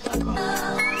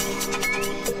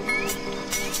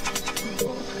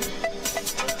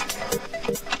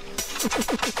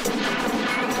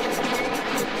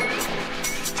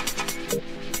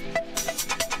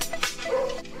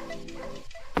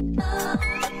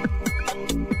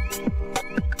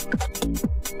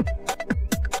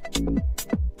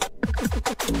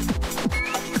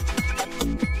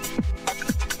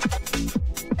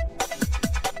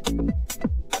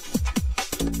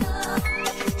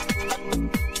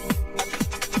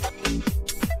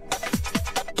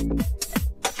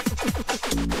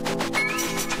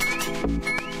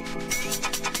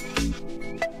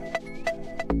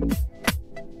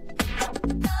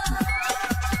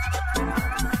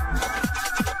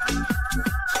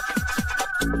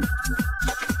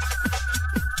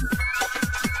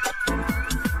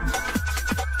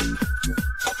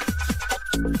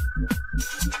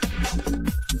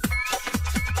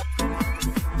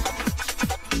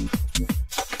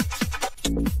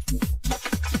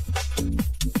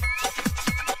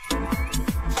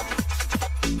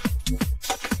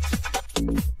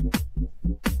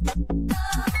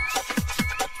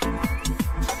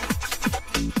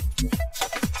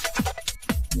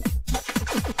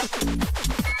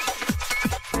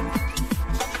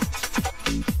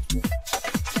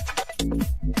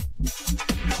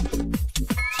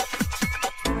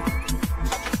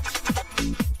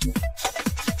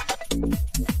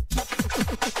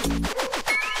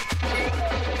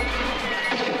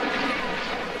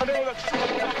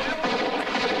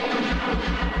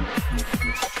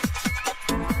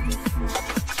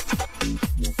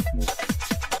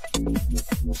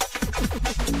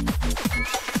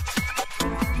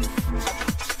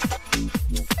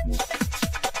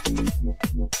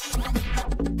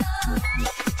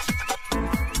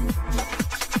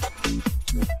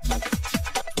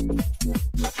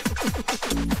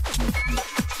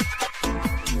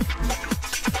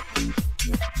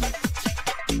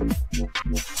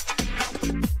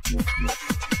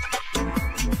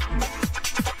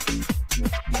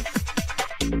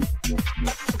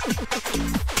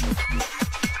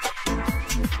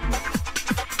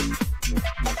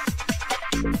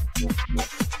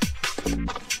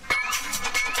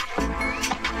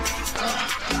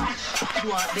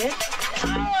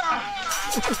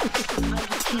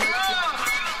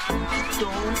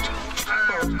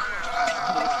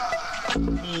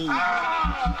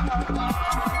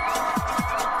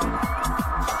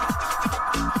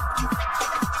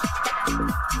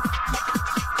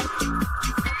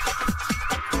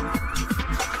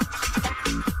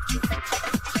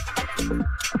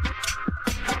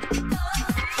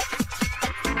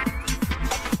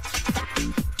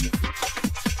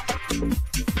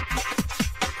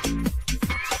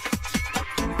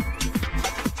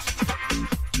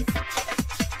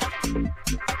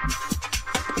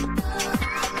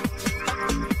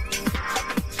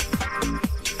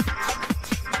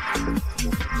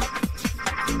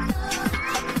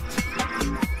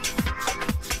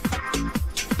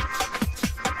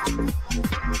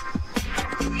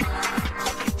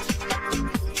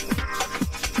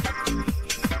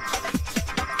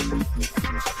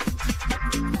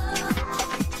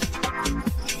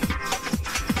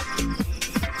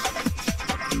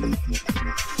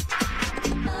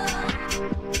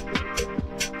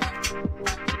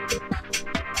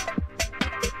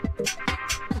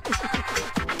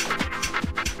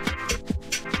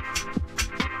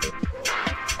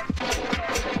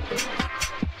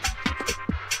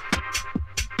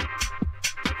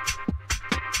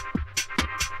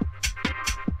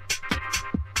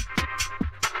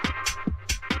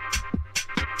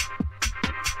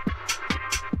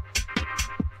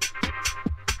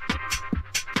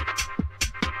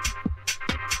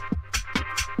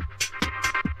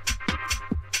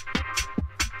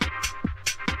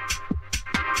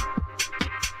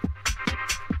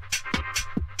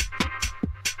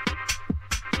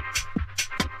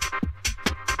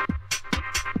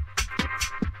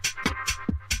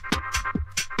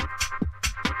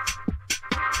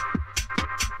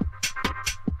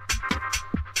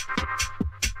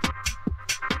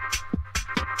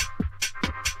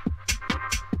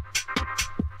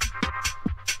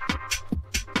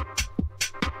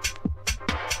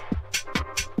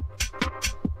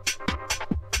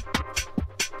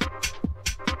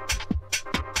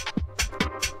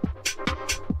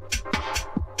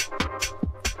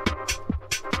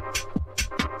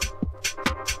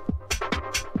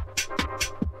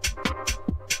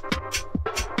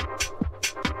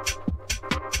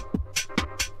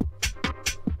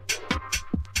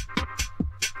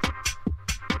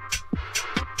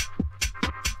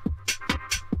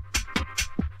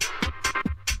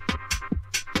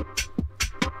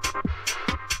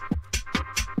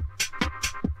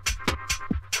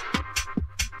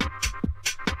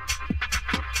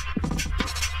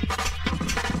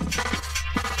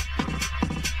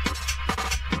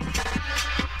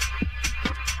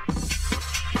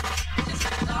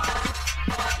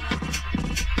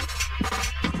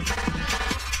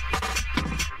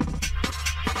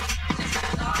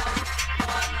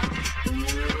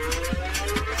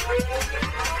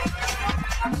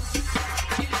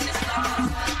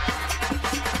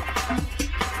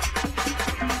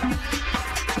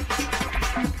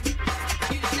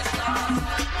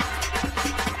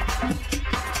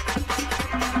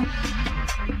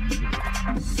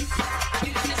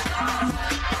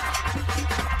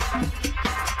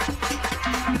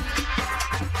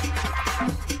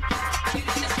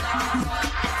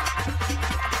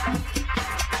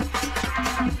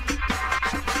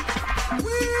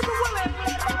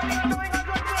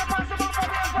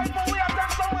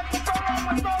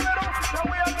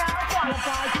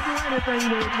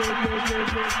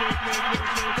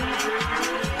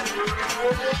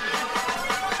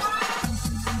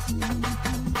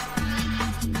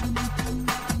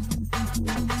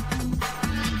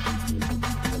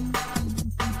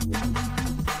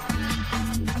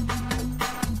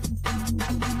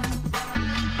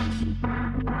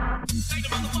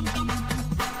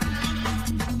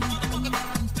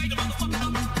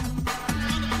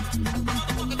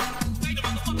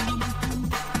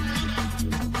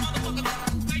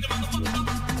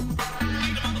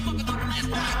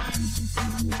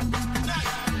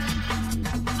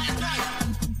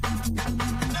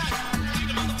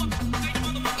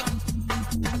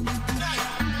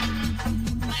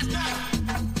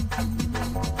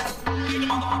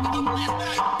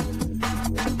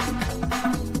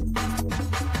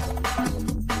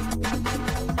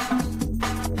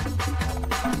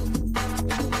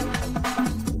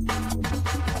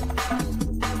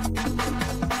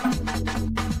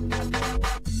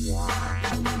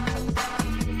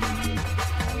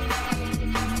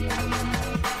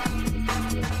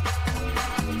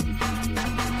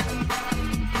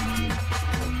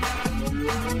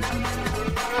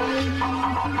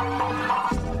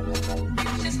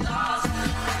 Just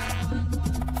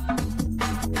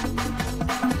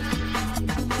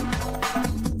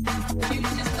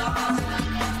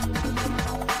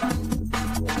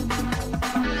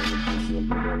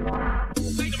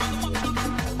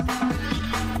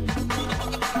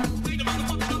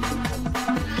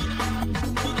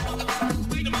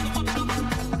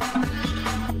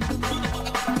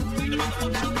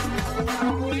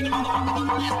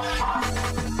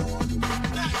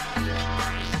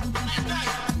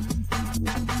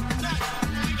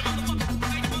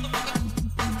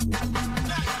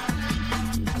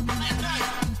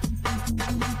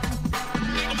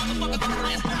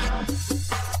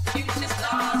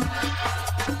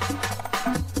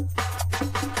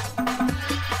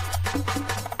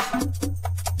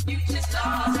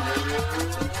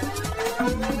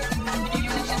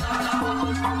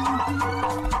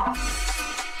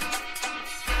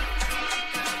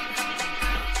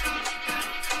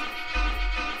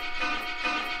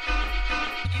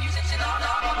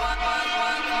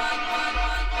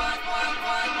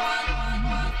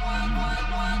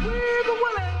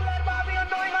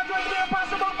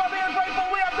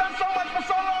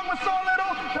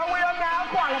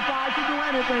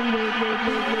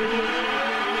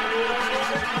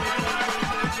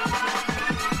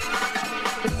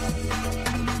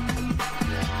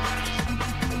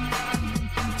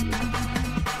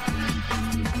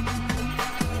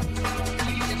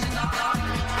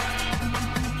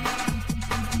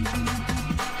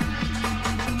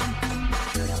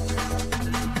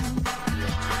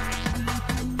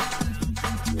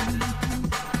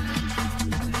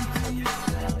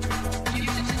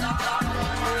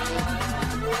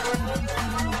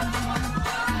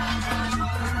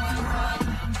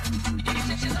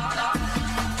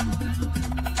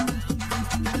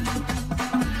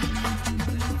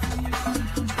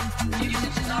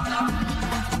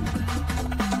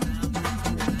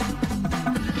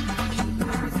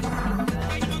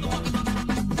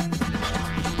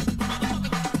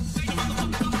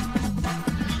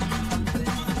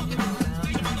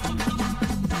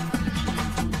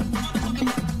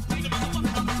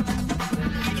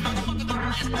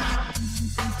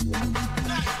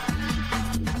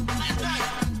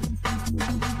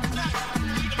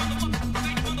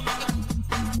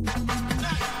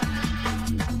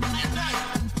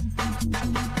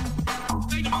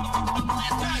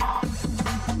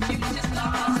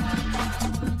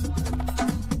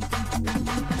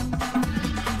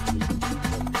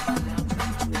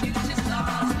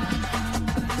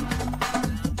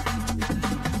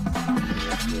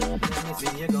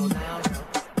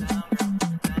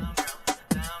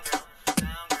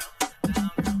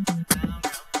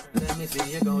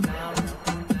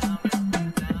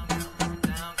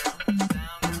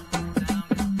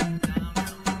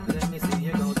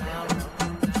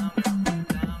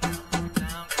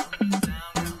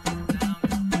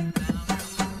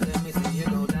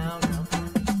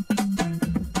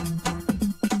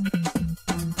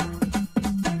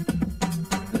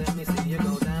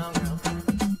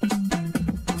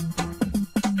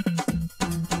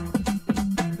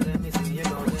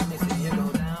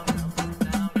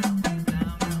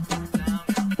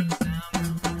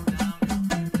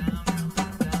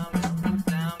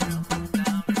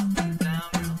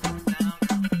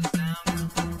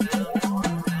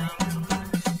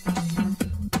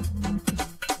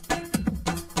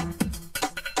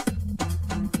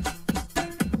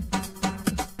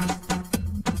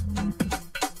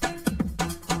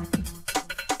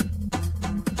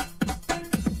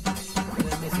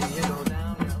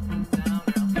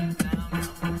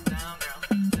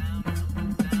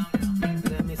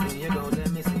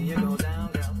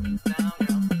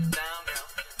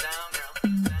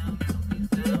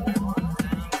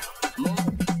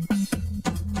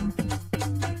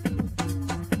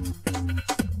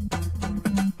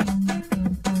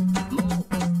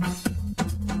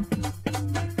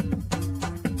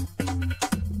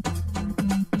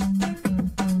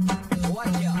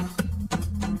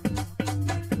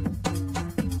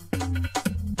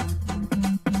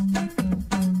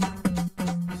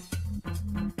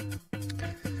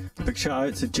Big shout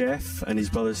out to Jeff and his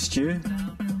brother Stu,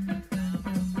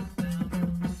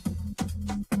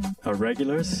 our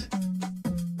regulars.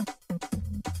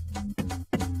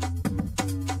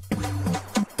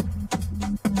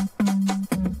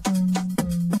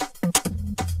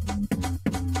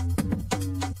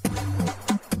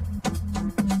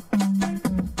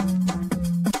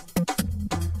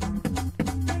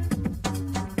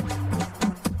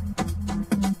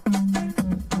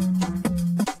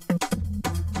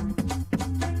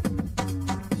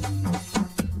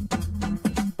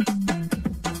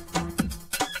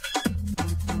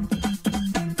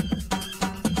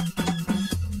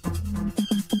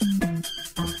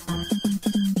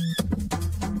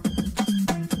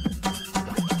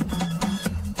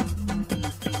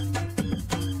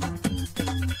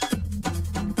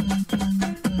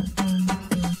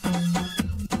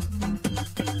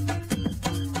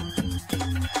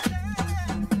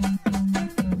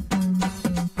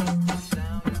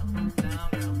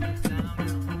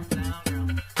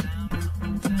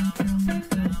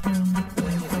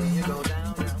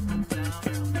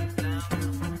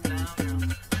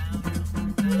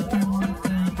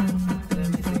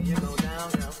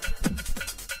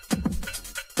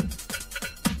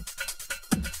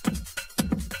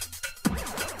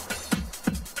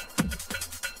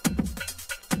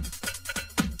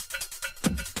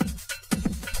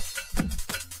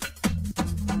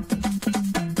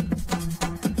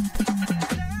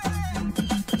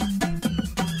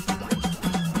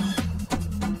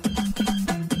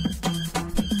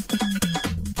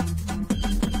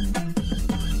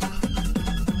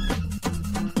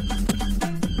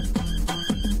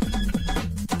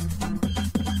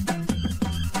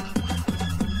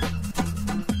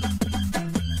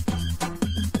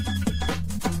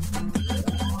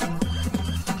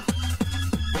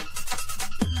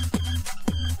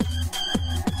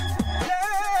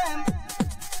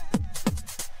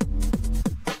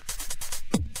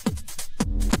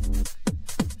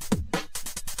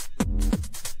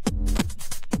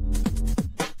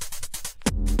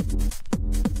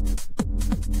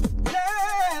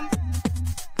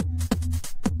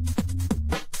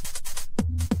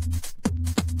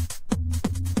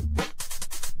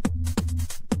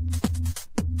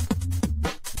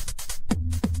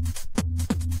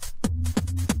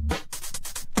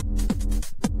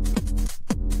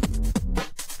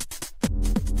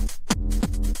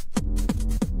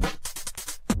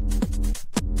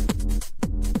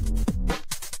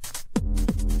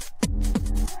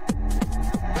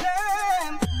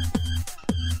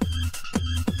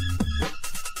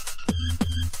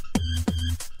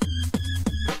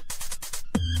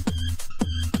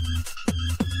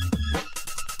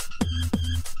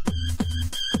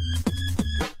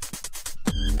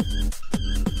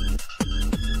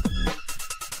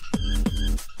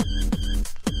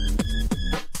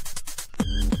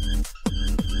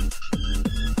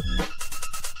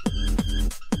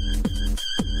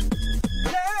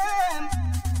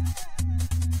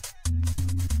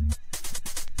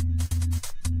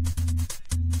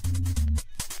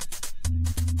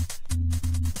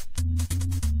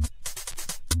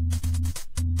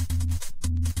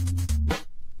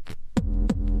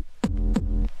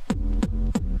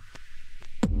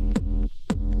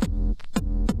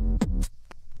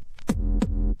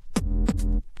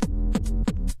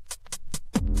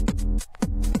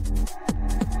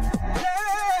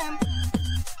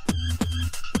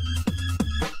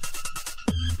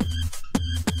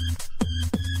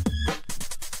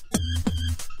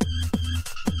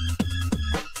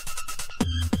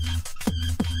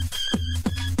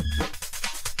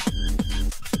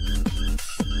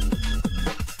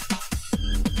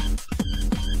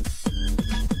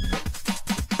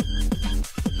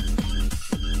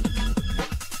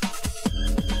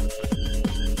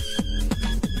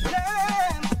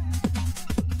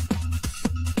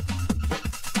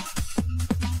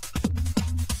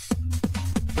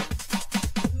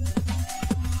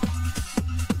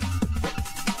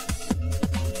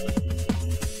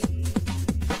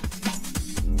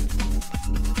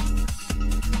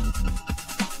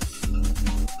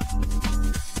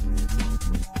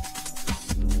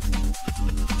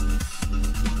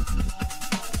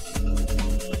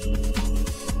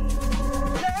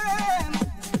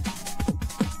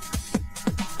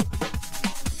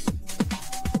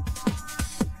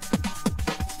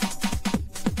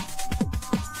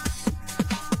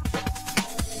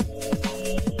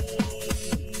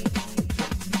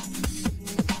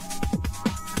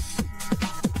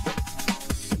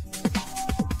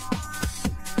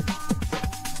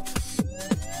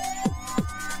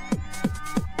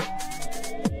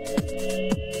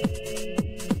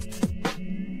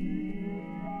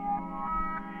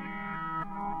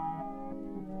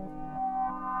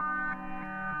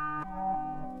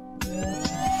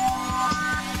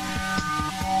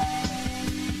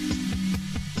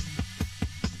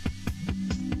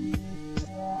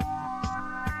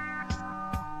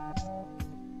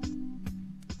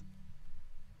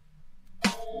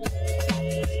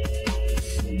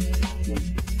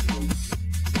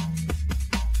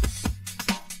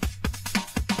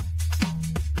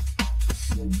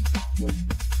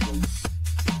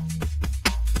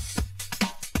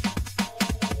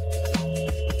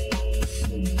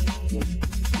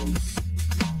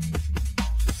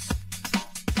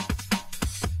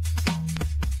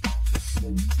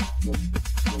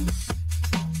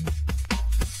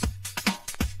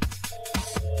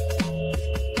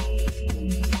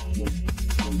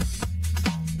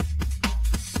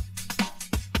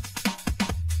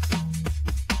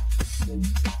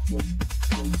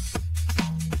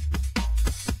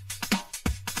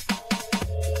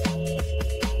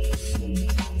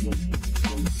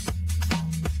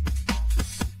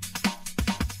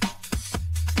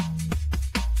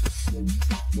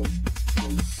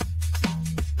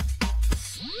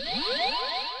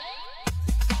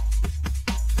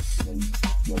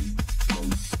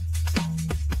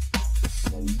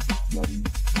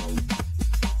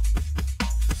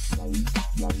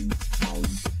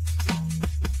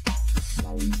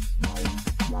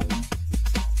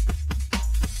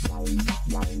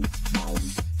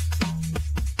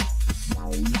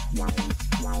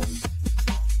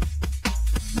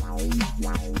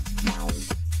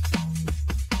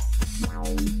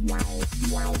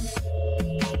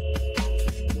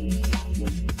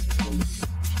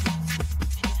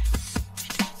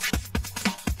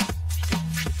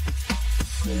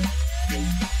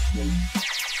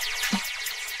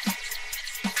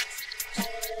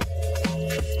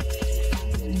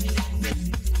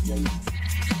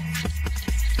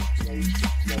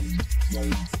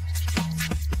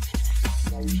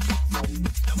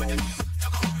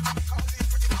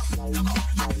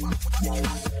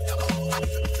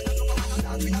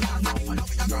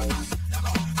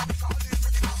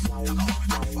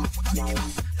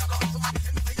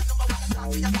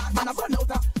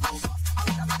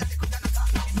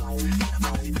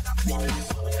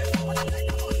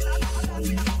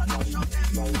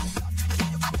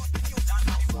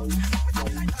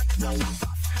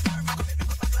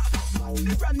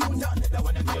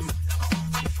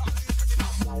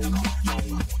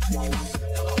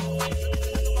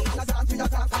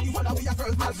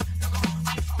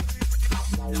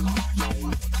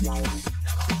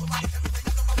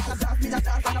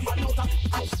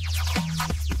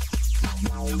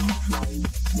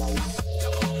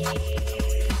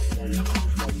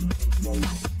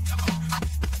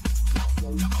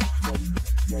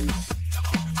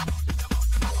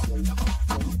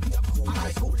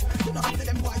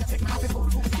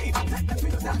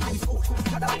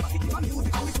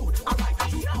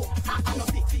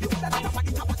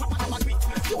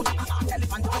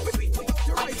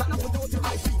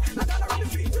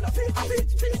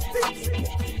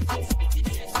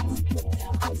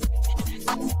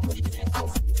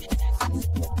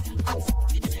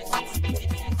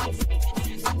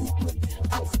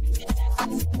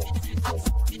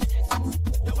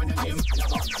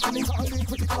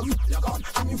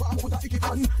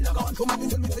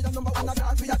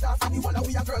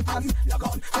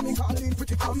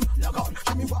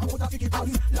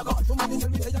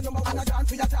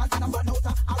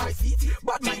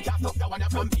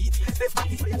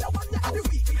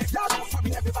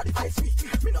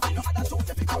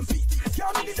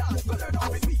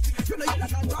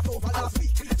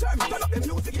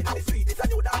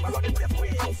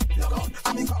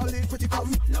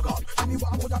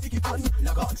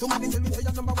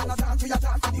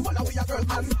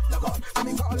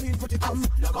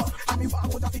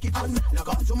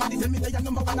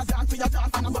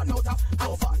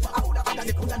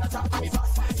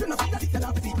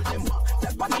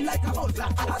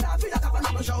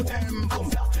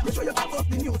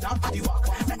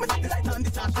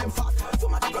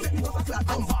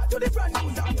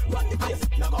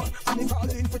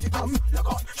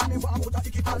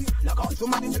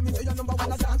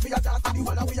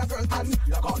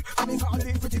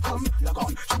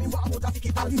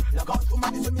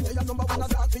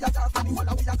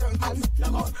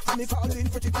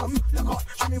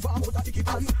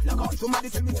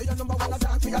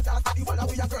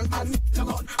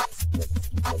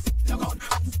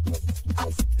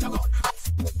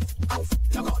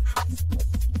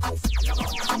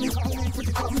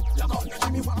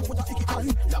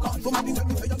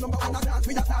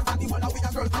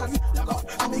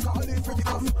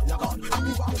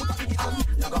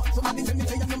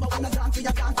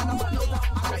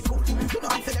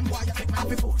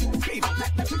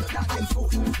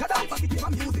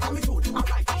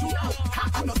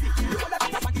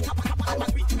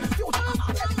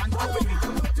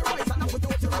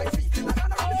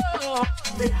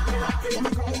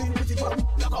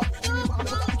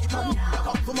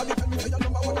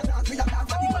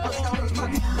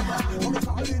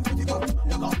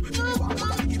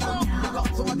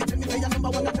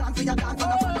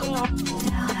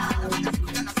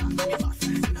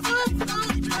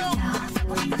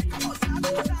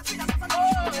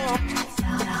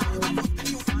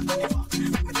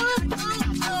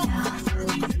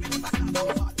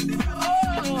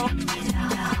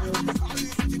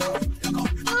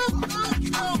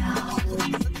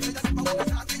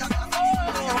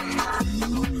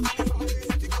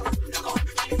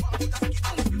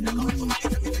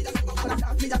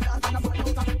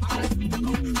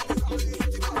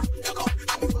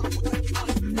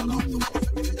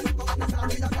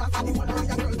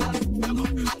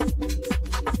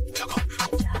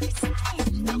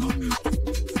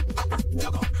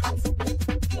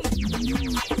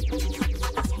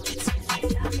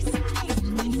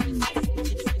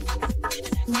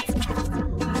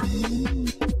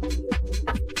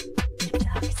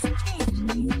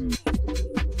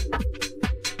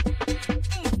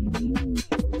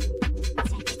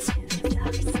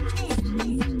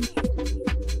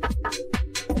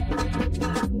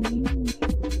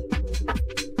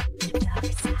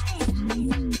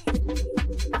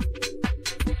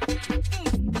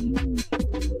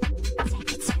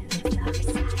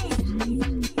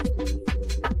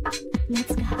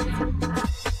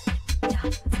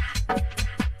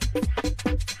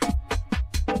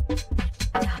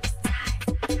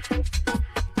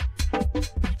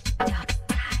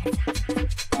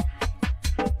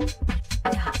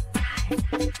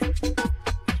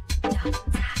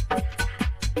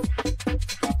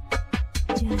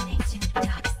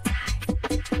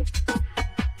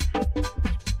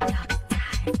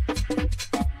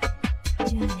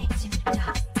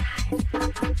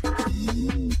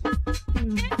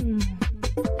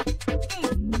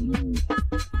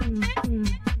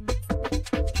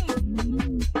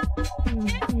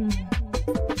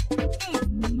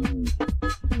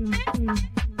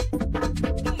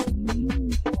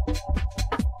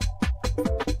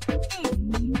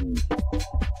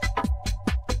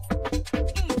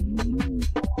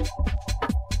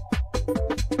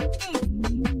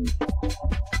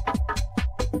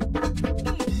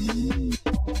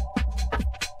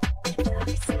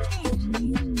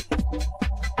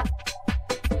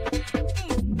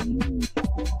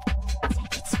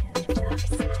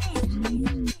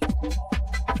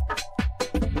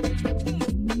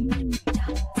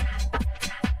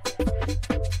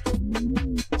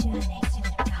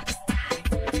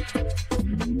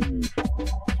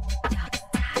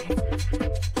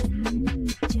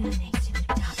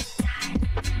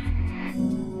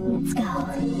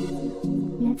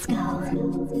 Let's go.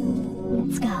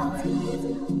 Let's go.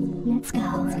 Let's go.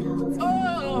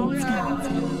 Oh, yeah.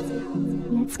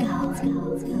 Let's go.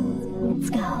 Let's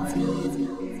go.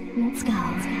 Let's go.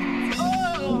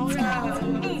 Oh, yeah.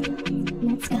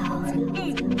 Let's go.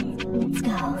 Let's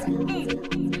go.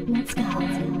 Let's go.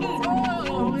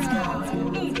 Oh, yeah.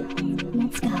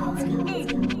 Let's go.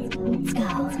 Let's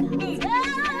go.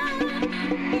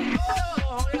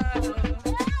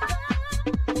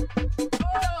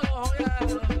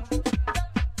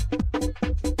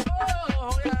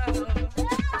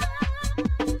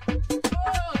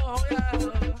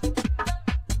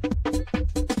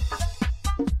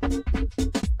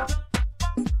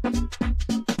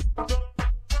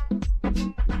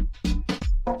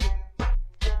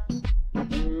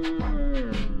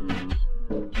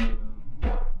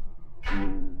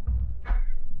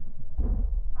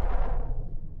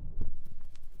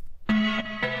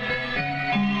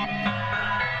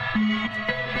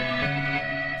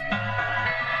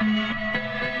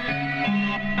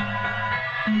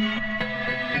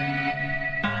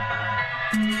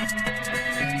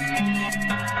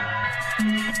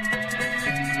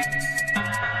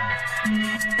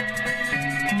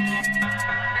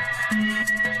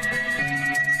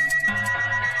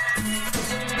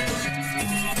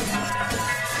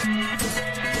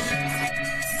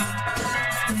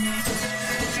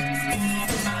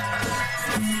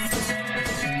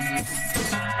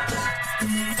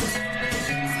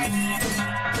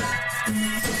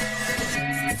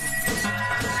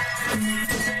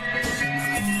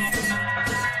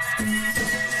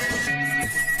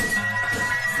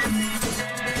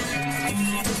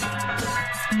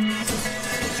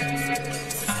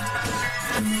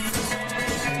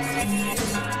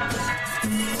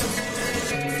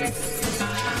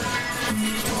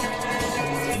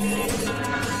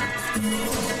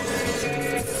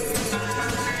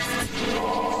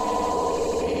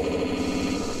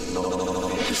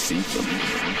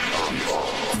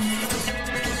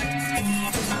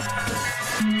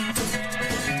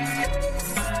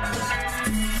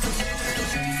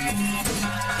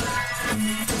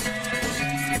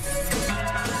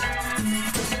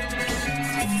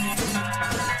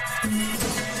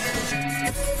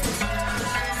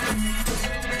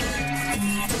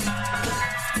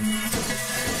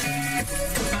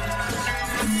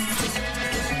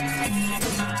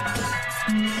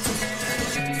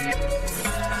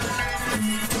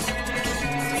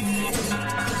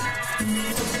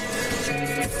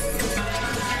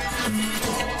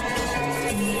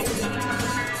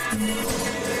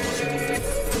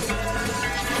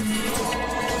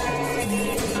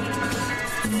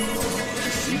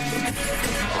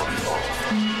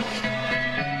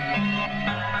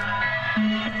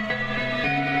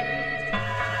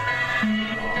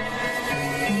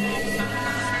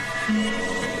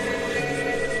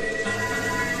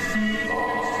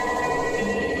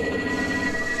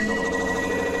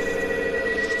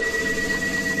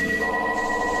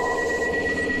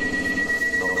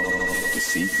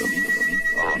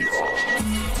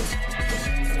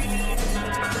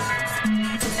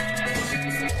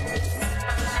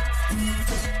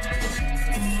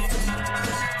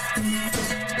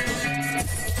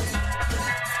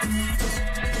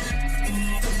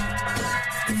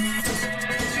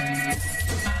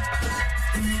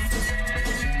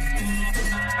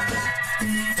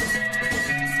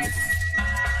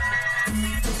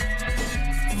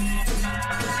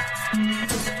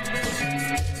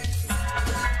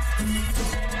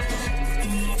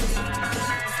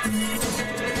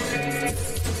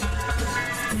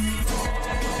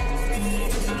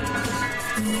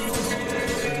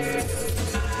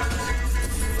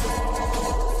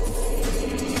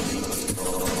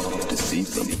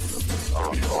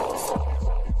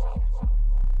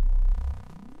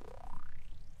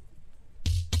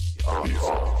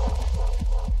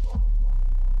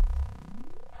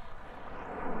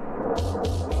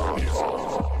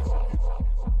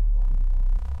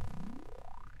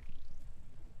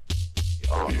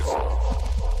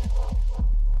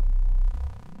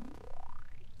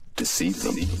 Deceive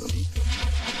them.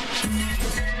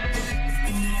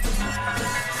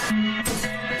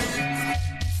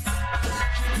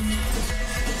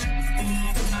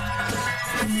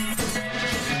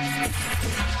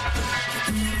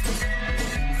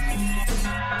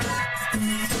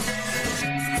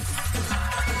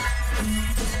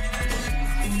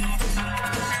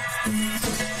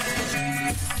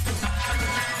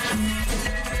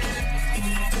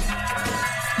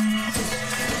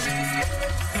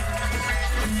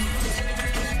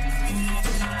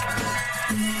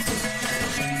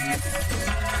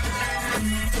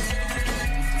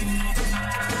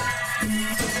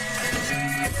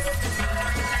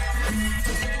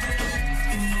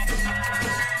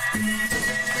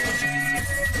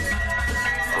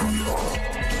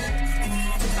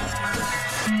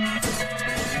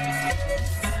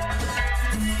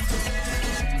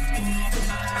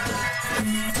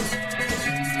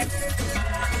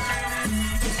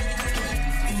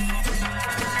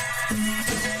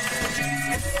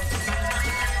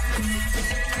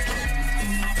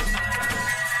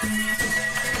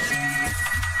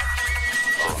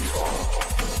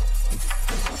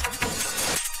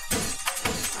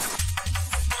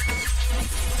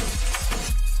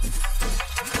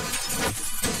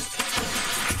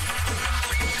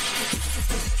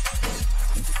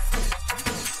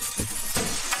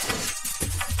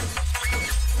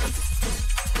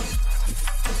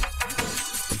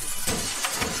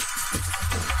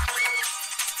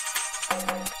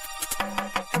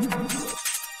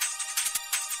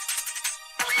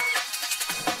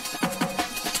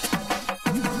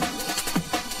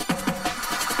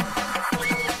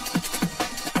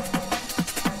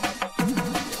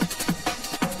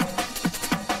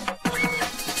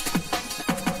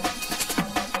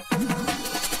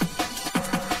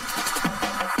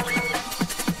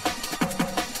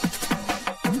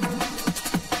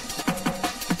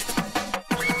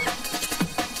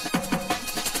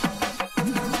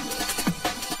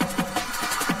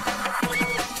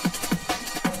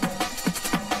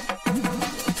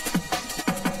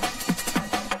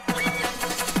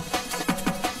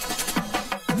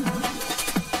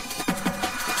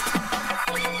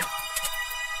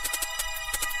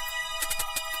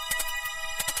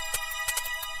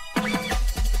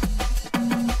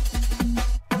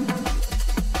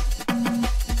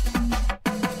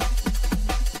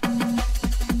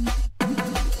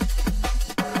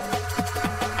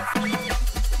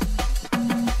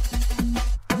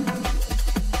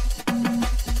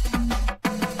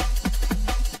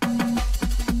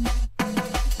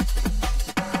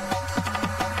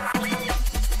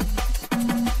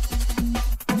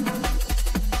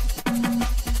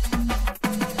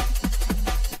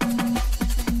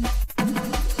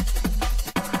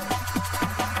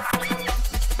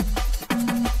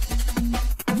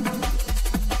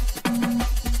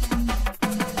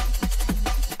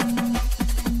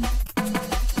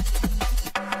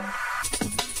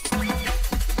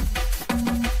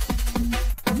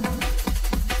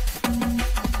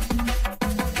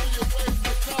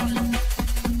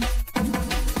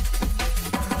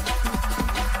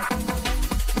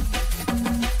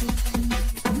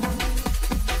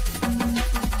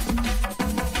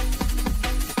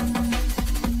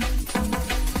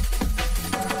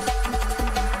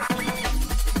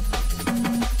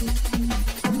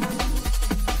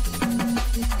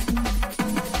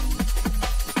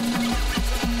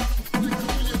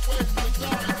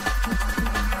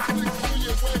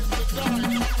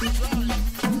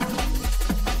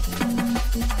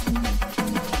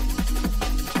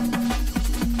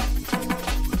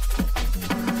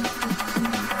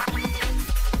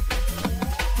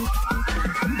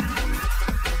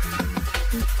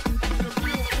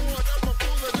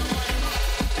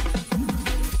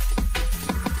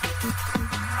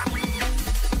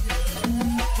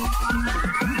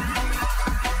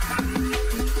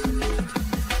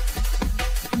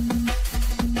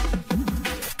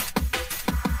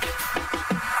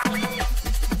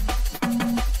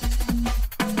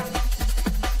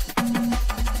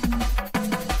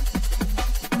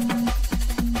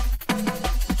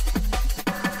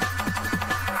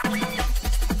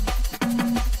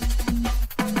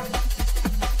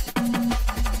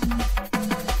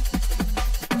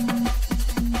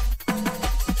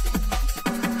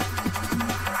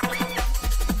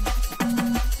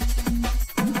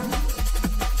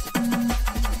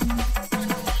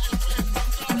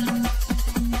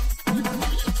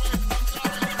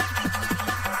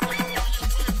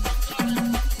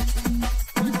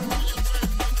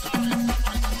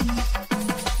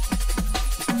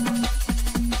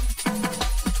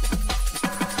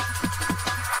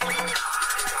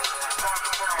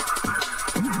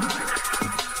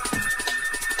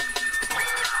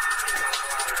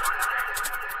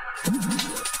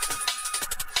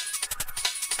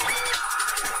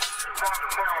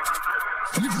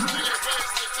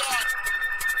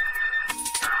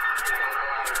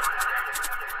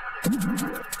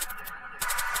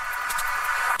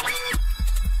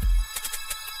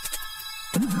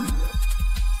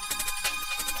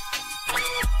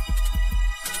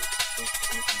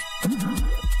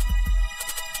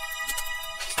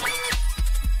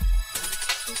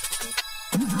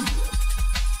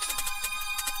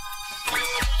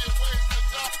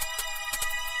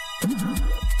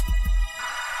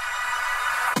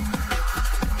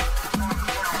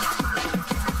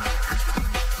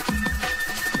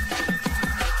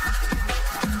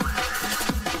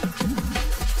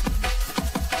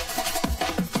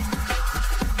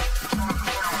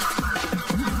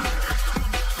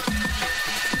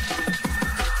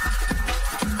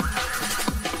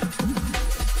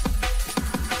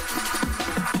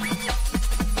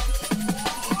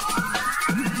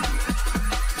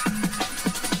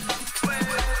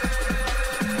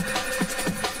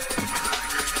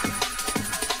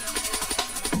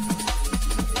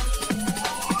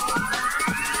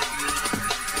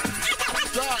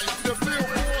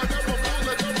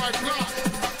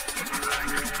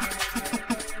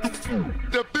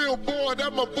 more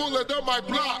than a bullet on my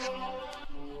block.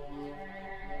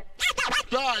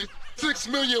 Die. 6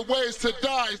 million ways to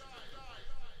die.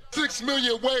 6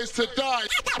 million ways to die.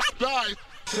 Die.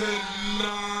 10,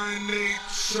 9,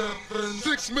 8, 7.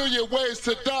 6 million ways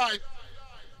to die.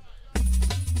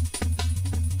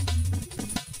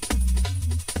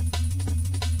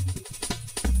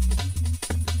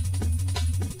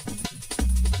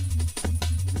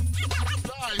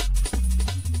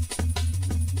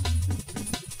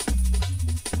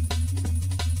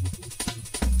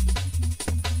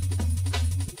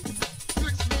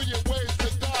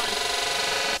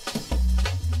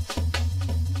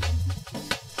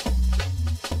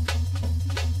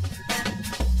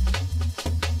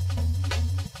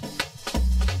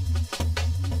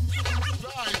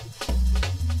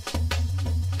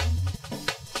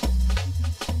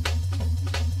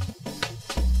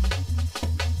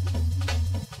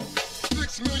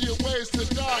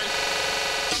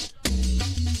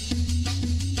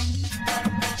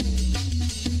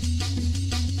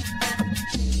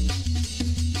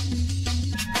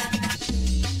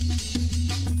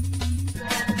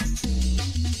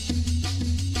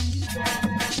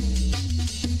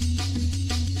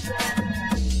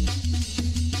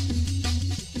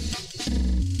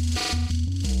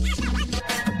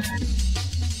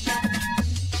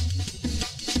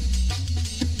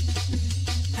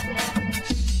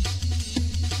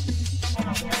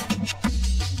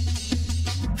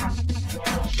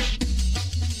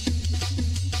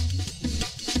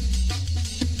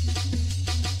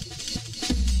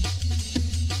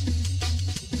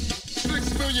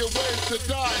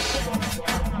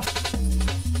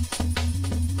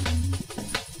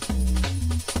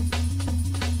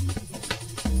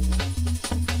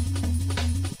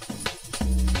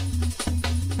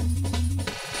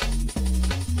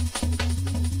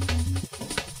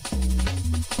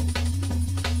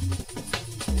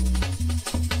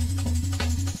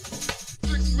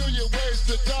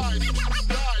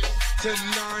 Ten,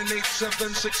 9, 8,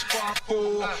 7, 6, 5,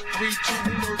 4, 3, 2,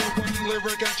 murder, 1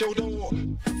 lyric at your door.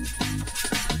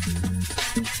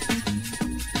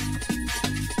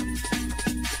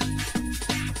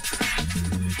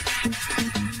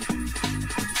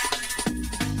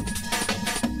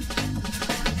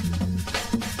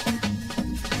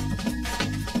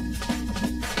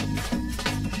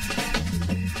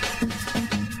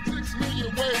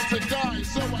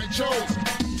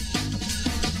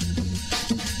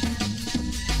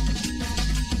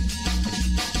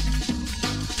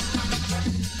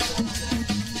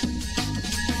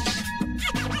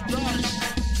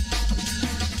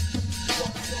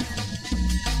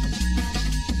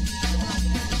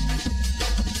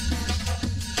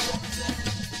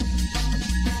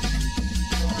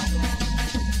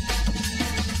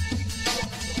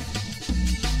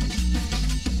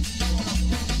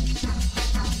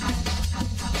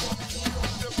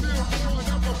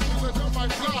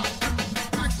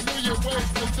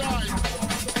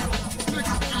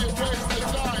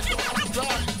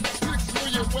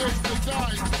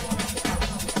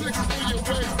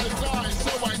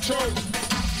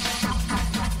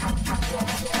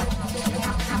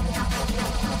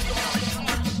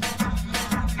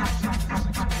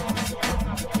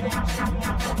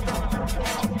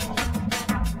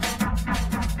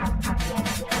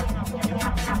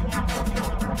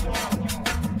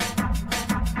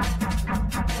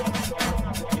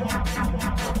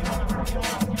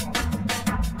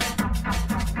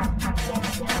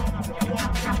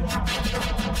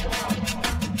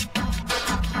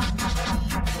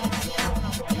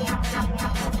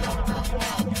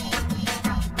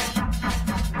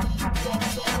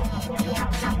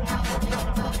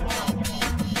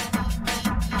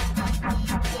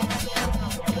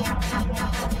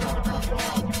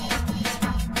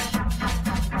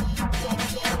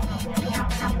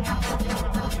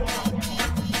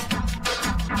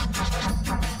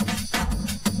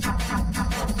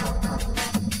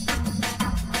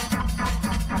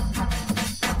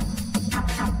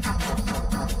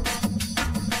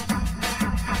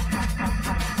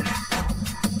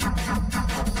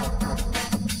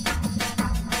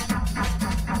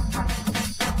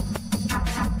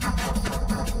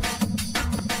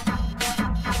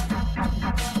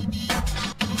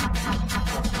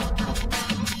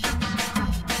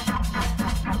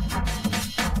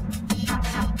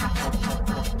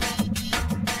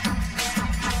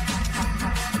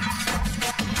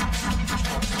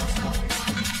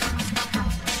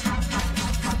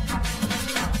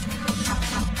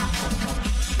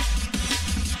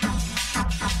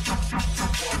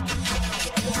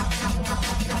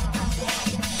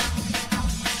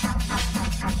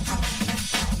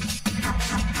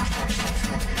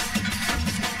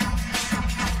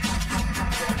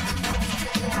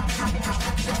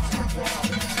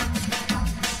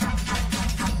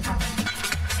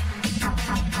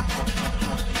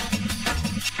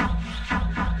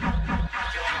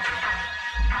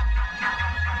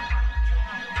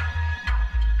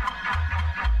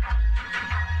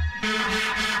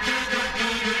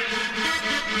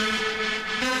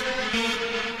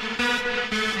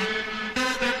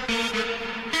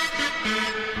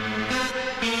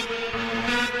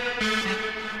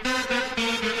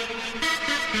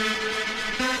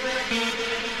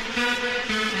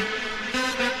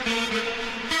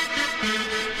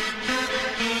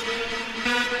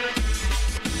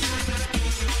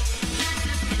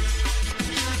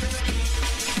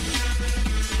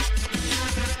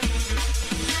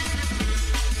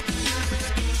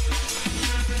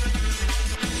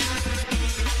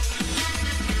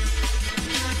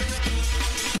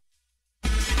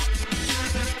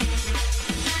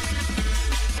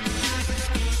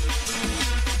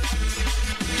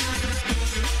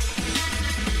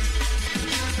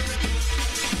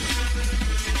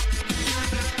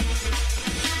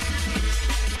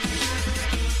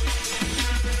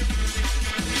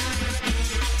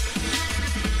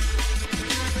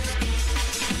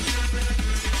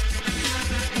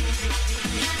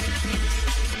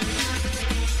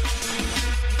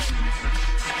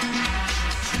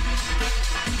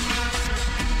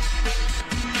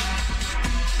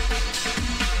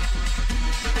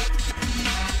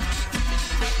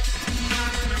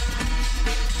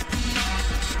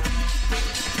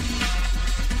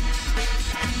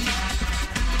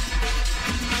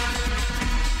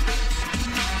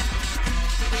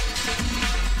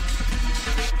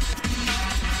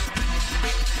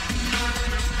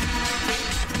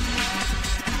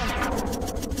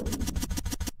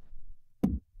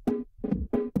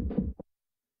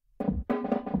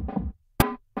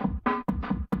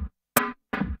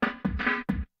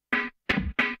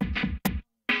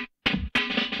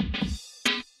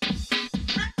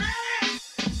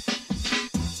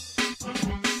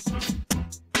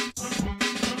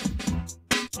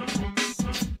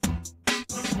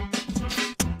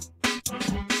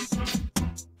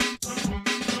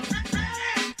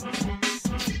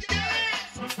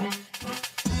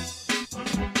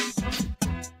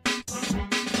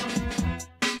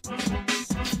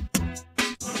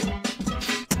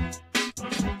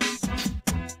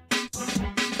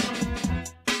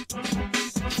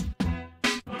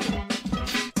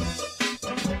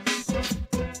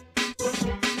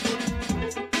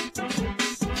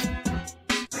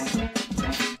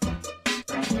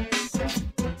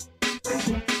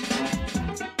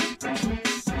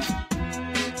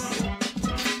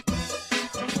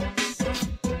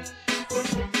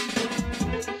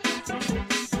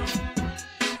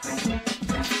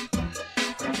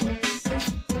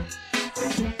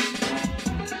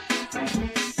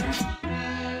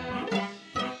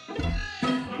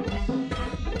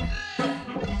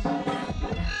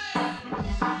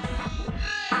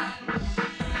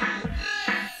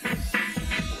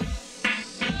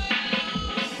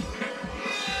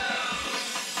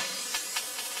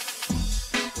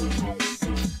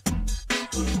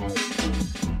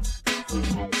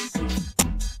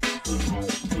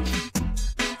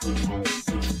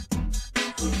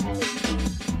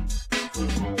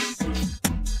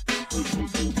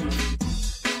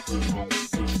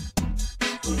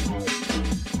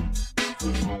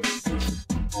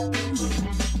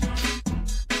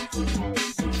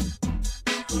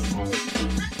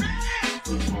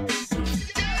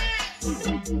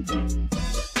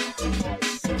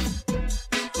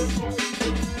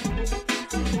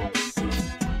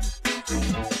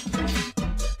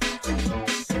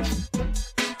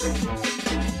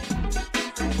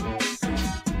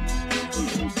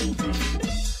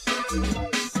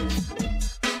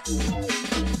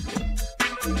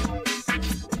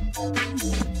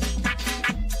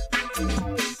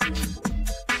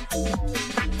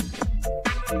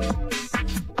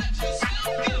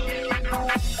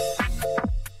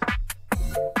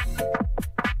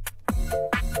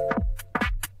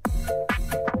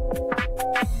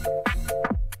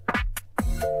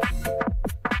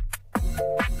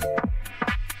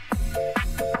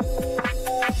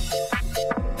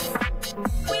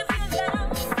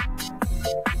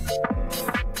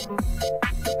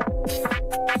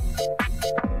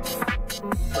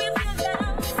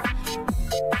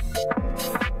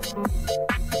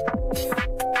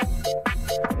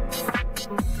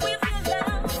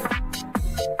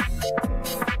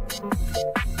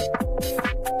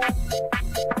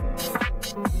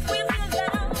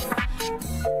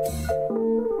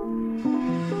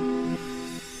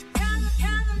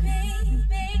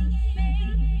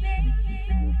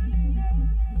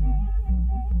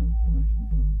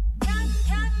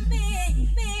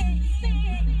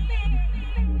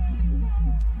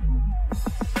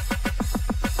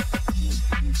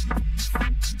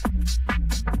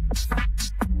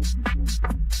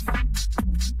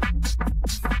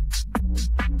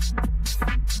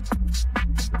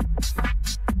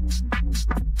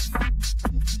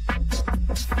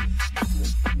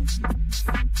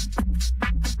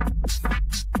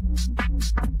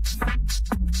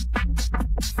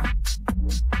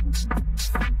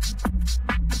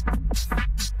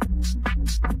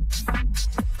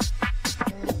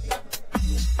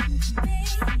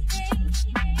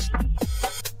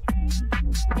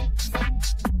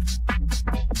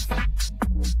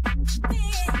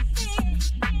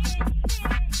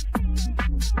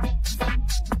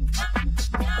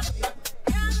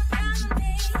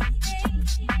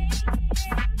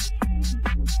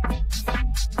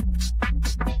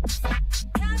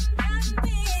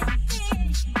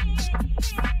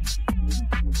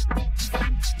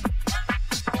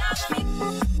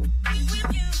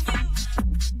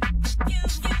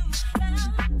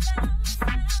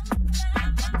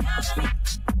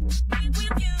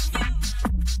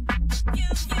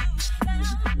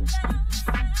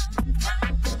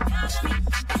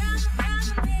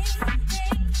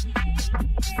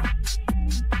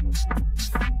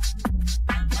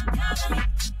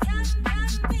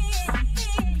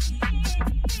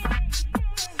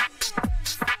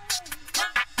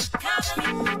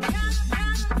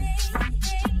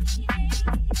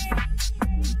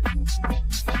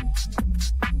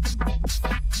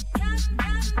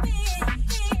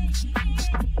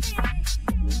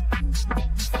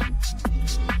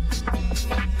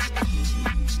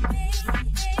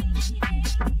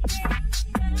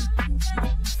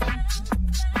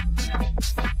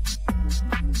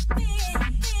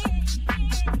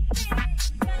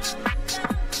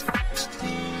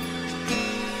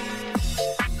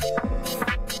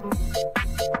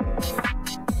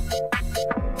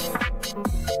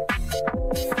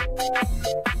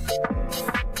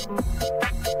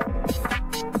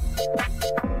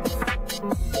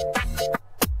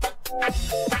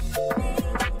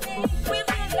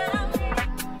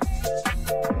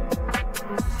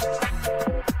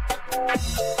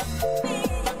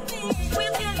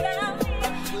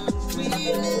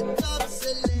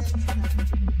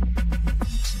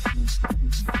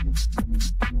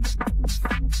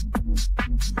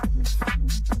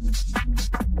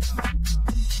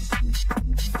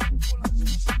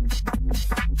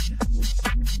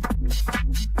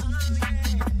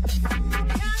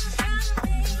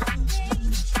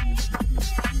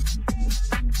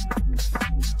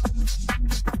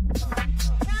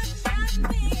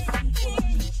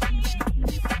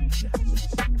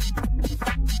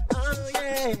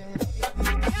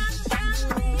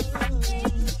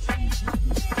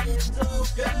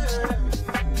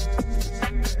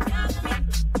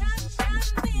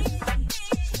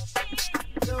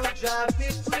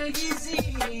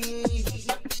 crazy.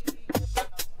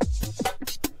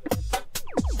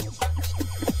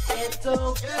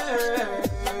 Ghetto girl,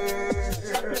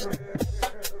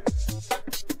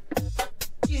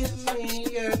 give me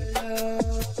your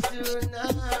love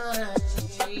tonight.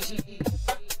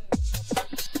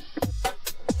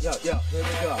 Yo, here we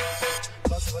go.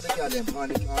 Bust for the girl, them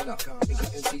honey corner. We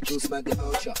got MC Juice, man, the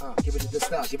culture. Give it to the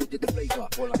style, give it to the flavor.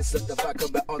 This is the back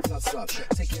of the on top sub.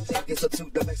 Taking niggas up to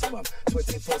the maximum.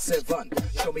 24/7.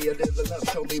 Show me a little love,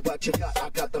 show me what you got. I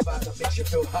got the vibe that makes you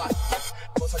feel hot.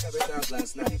 Most I got it down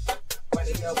last night.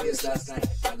 Running your waist last night.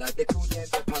 I like the cool and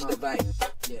the pound the vibe.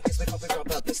 It's the coffee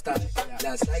drop out the style.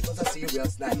 Last night was a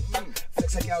serious night.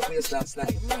 Flex a girl waist last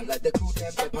night. I like the cool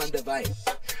and the pound the vibe.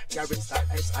 Carry style,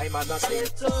 I'm on a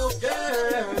state. Ghetto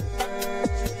girl,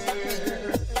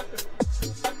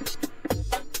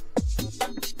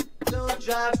 don't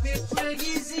drive me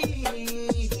crazy.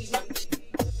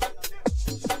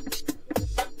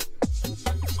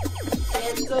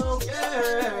 Ghetto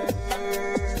girl,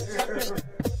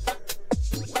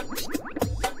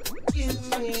 give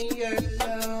me your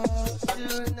love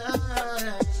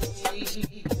tonight.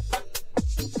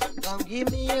 Come give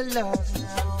me your love now.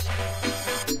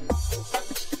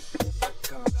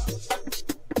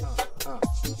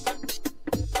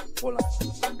 Hold on.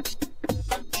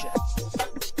 Check.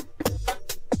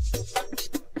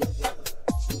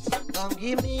 Come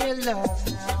give me your love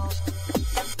now.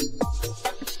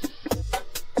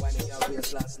 Winding your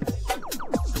waist last night.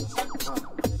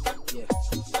 Yeah.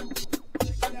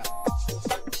 Check it out.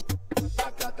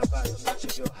 I got the vibe that makes you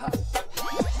feel hot.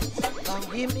 Come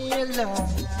give me your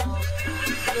love now.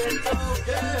 Ghetto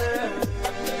girl.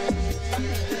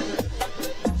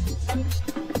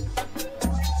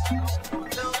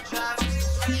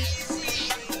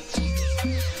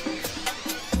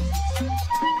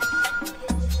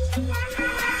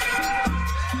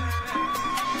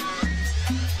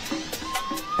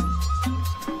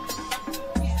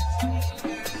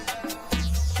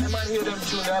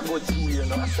 I go through, you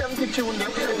know. 70 tune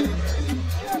them.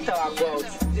 What talk about?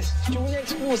 This tune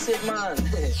exclusive, man.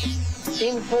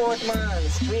 Import, man.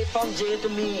 Straight from J to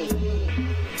me.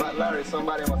 But Larry,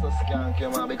 somebody must have skank you,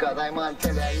 man. Because I man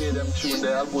tell you I hear them tune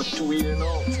there. I go 2 years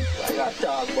now. I got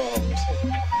talk about.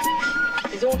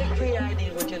 It's only 3 I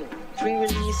deal with, you know. 3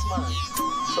 release, man.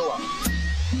 So what?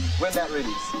 When that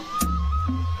release?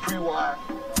 Pre-war.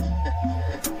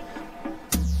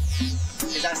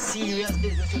 It's a serious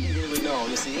business to deal with now,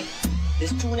 you see?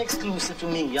 It's tune exclusive to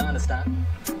me, you understand?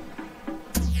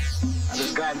 And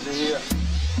this ganja here,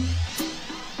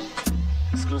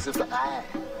 exclusive to I.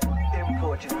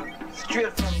 Import, you know?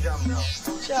 Straight from Jam now.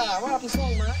 Sure, what happened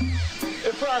song, man?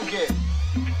 Hey, Frankie,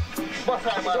 what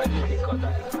time man I get this cut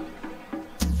out?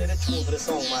 Say the tune for the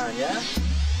song, man, yeah?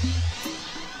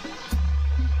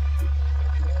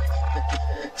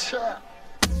 Sure.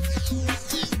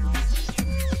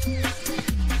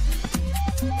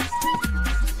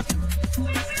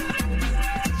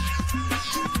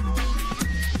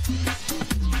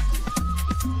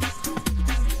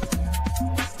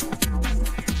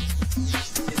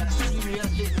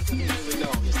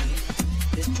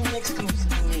 Exclusive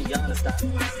to me, you understand?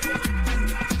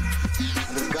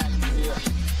 And this guy here,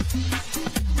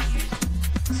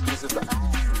 exclusive to I.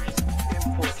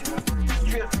 Import, you know,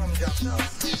 straight from Jam now.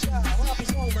 Yeah, what happened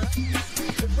song, man?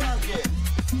 The Frankie,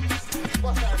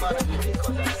 what time man I give you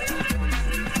cut out?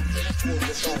 So let's move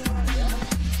the song, man, yeah?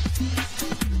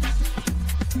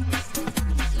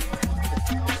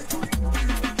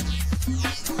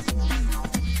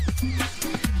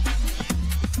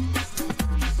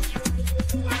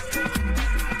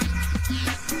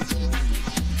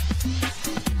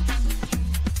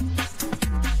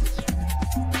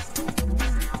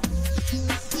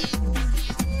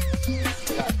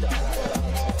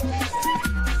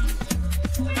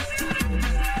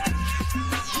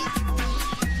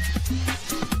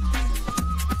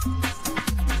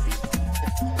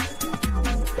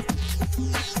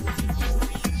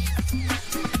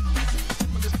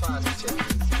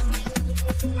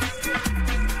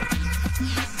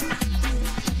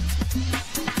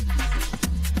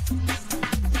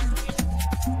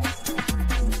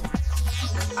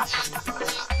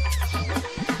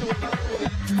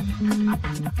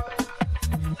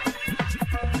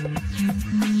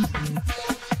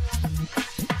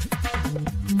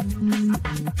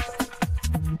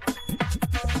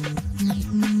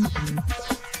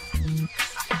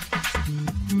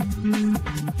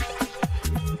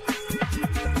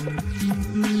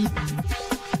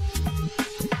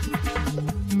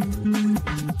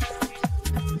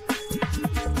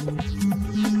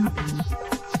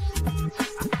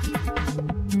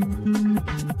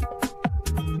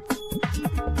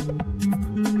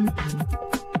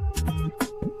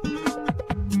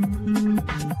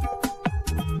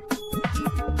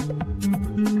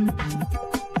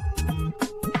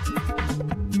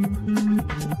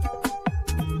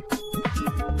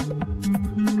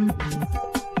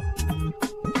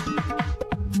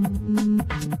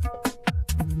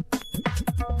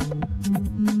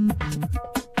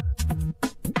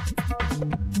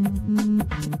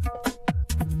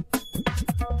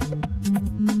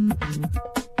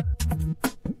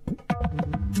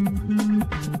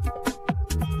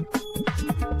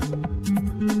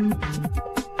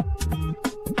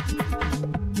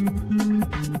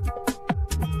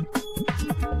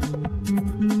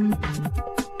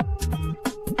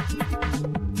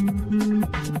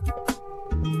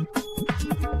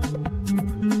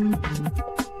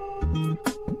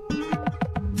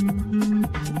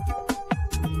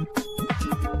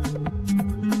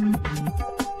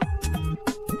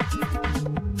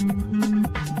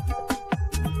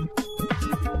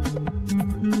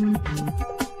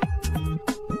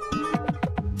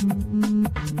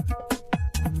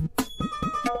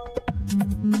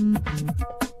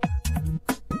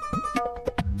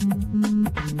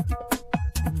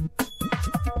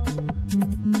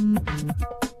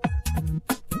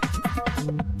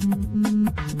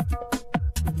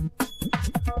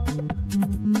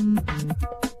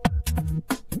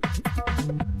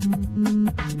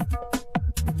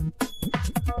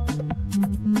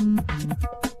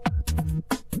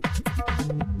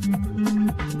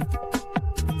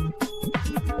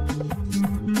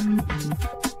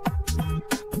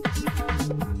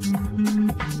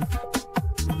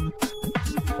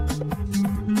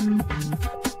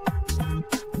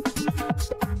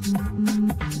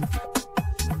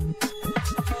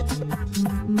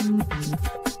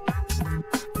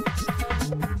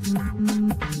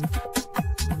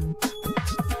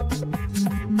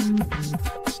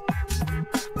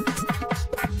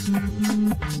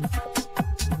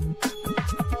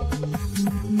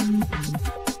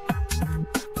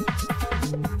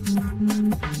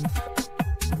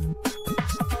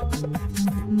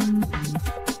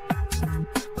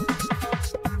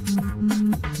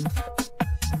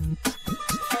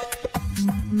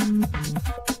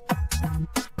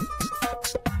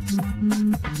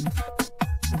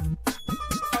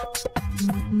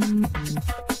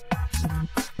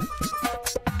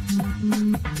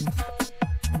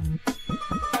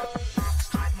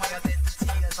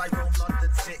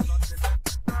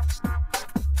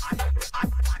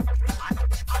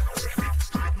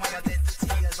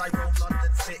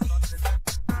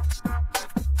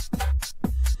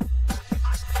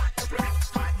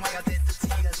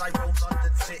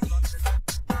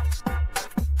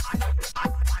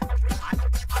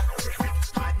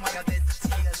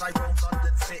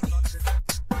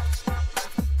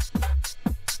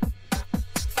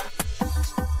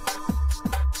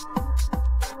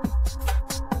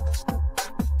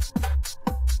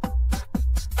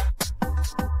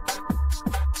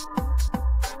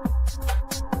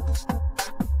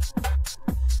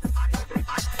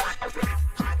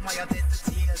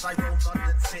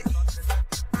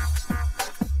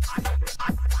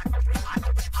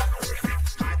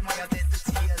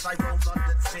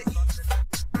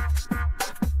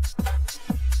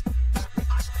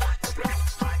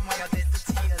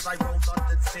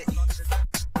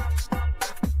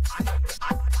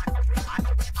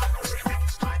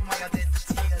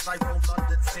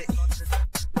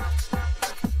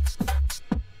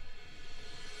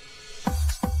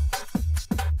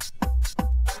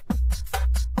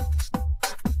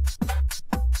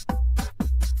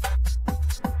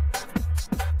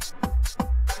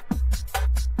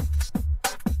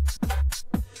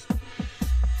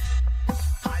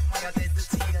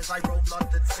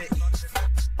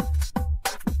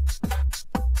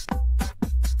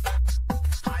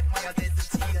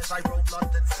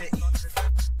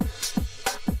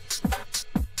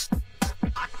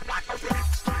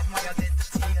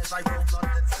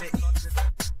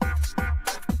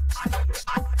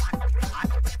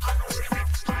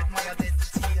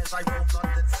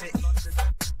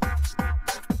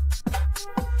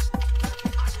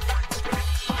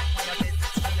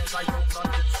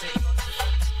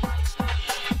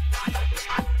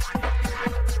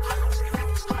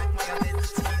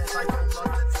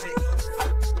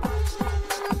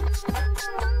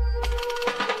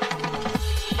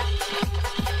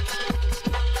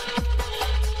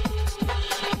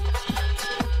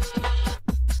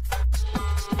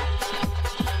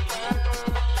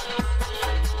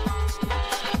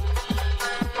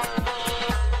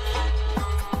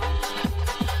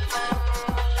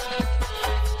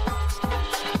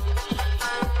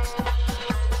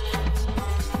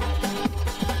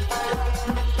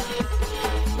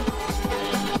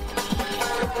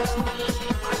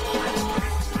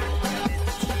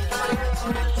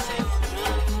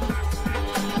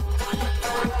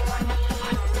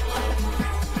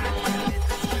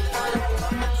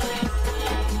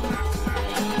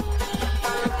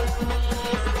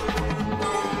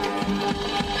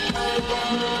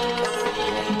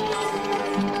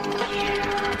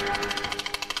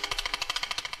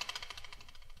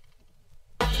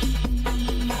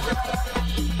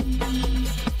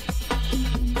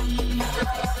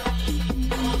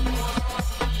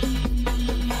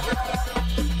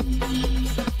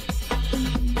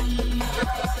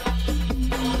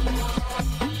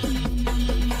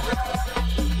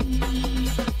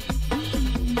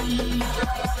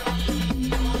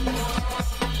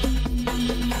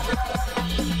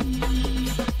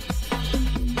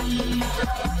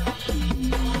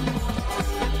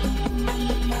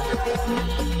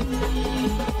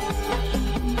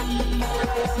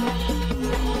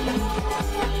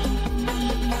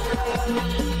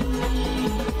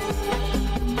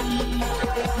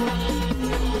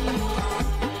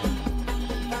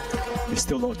 You're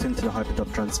still locked into the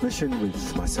Hyperdub transmission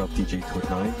with myself, DJ Code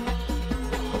 9.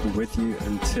 I'll be with you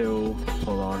until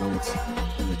Paul Arnold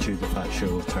and the Chew the Fat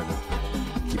Show turn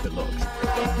up. Keep it locked.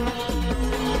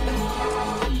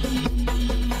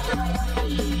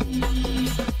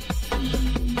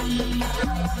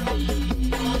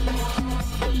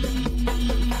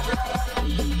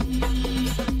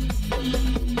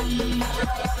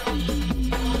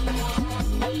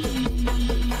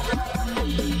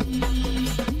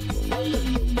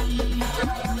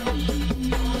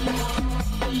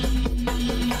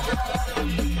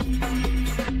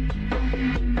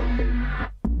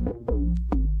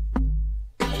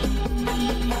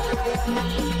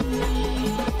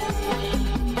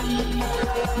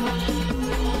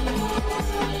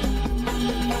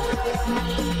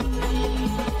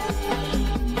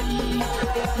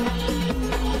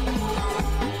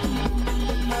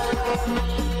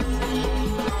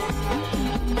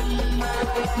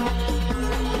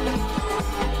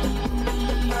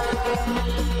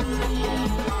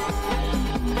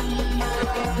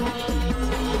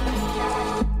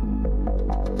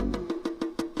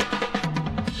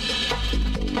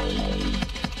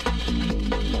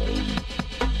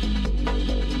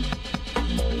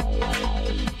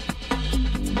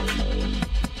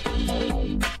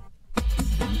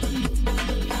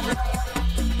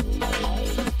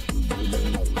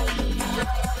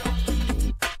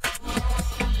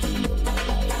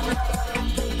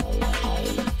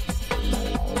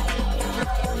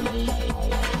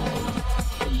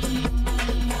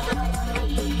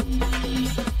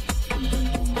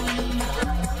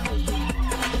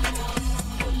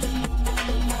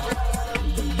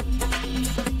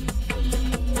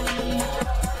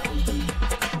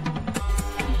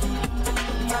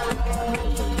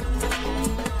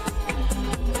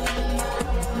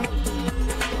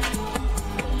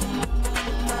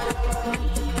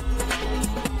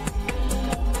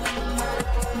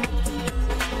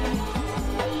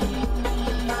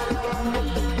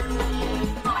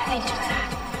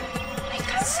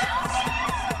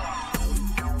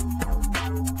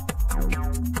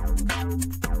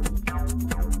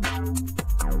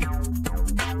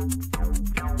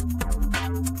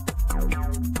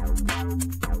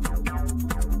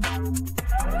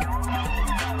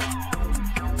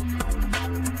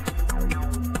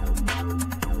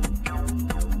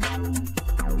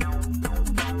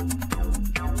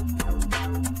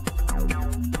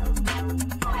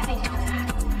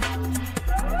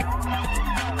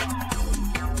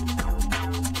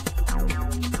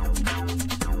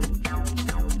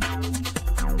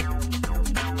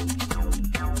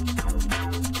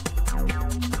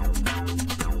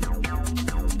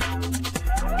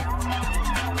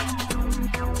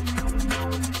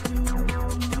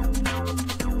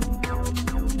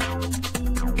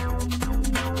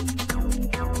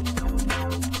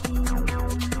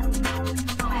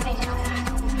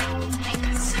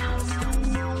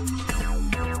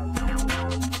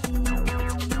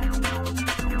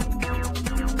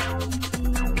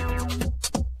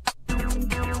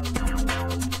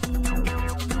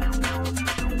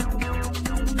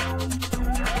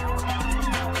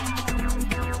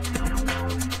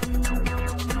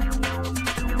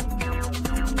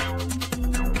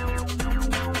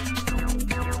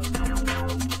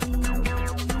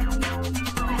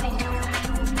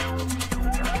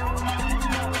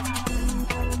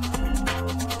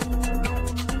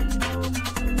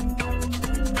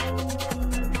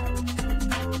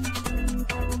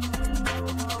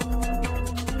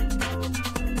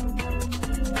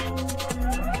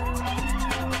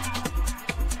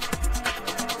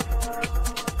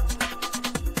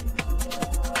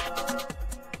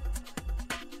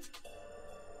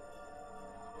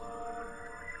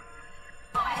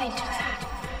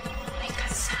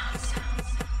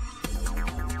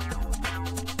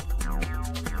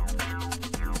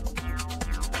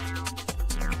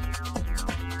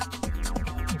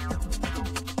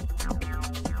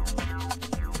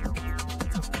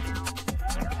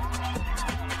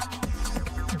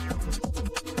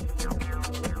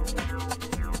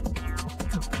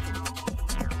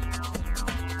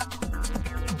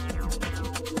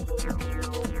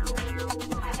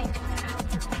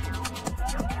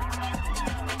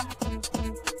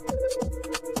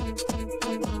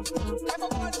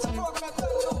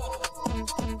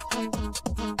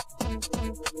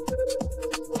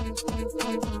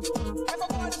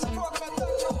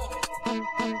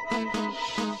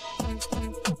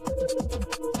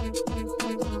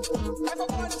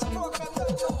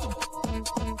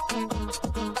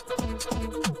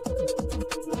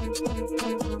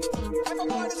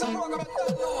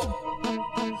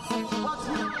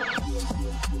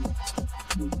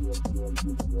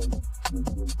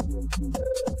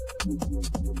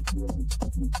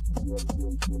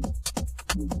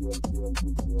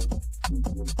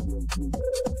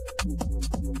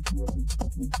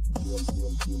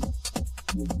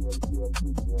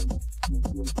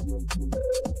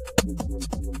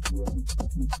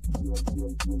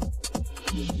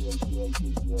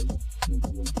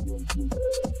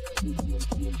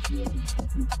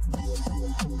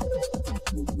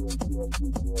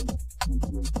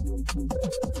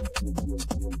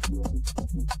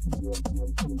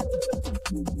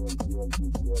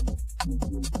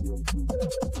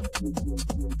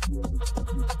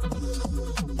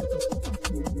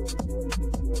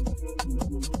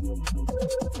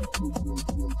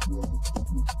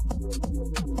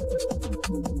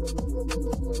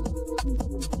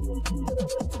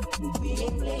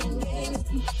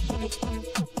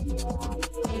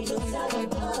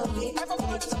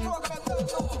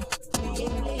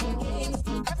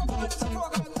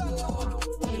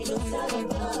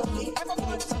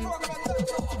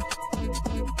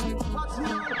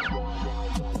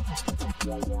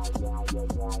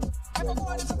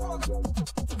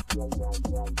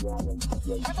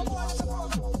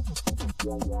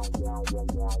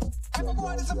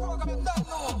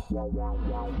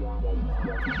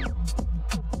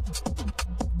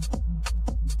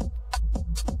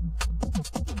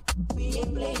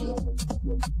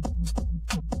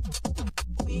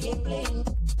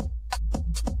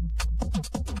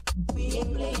 We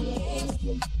ain't playing games.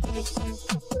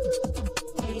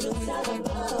 We don't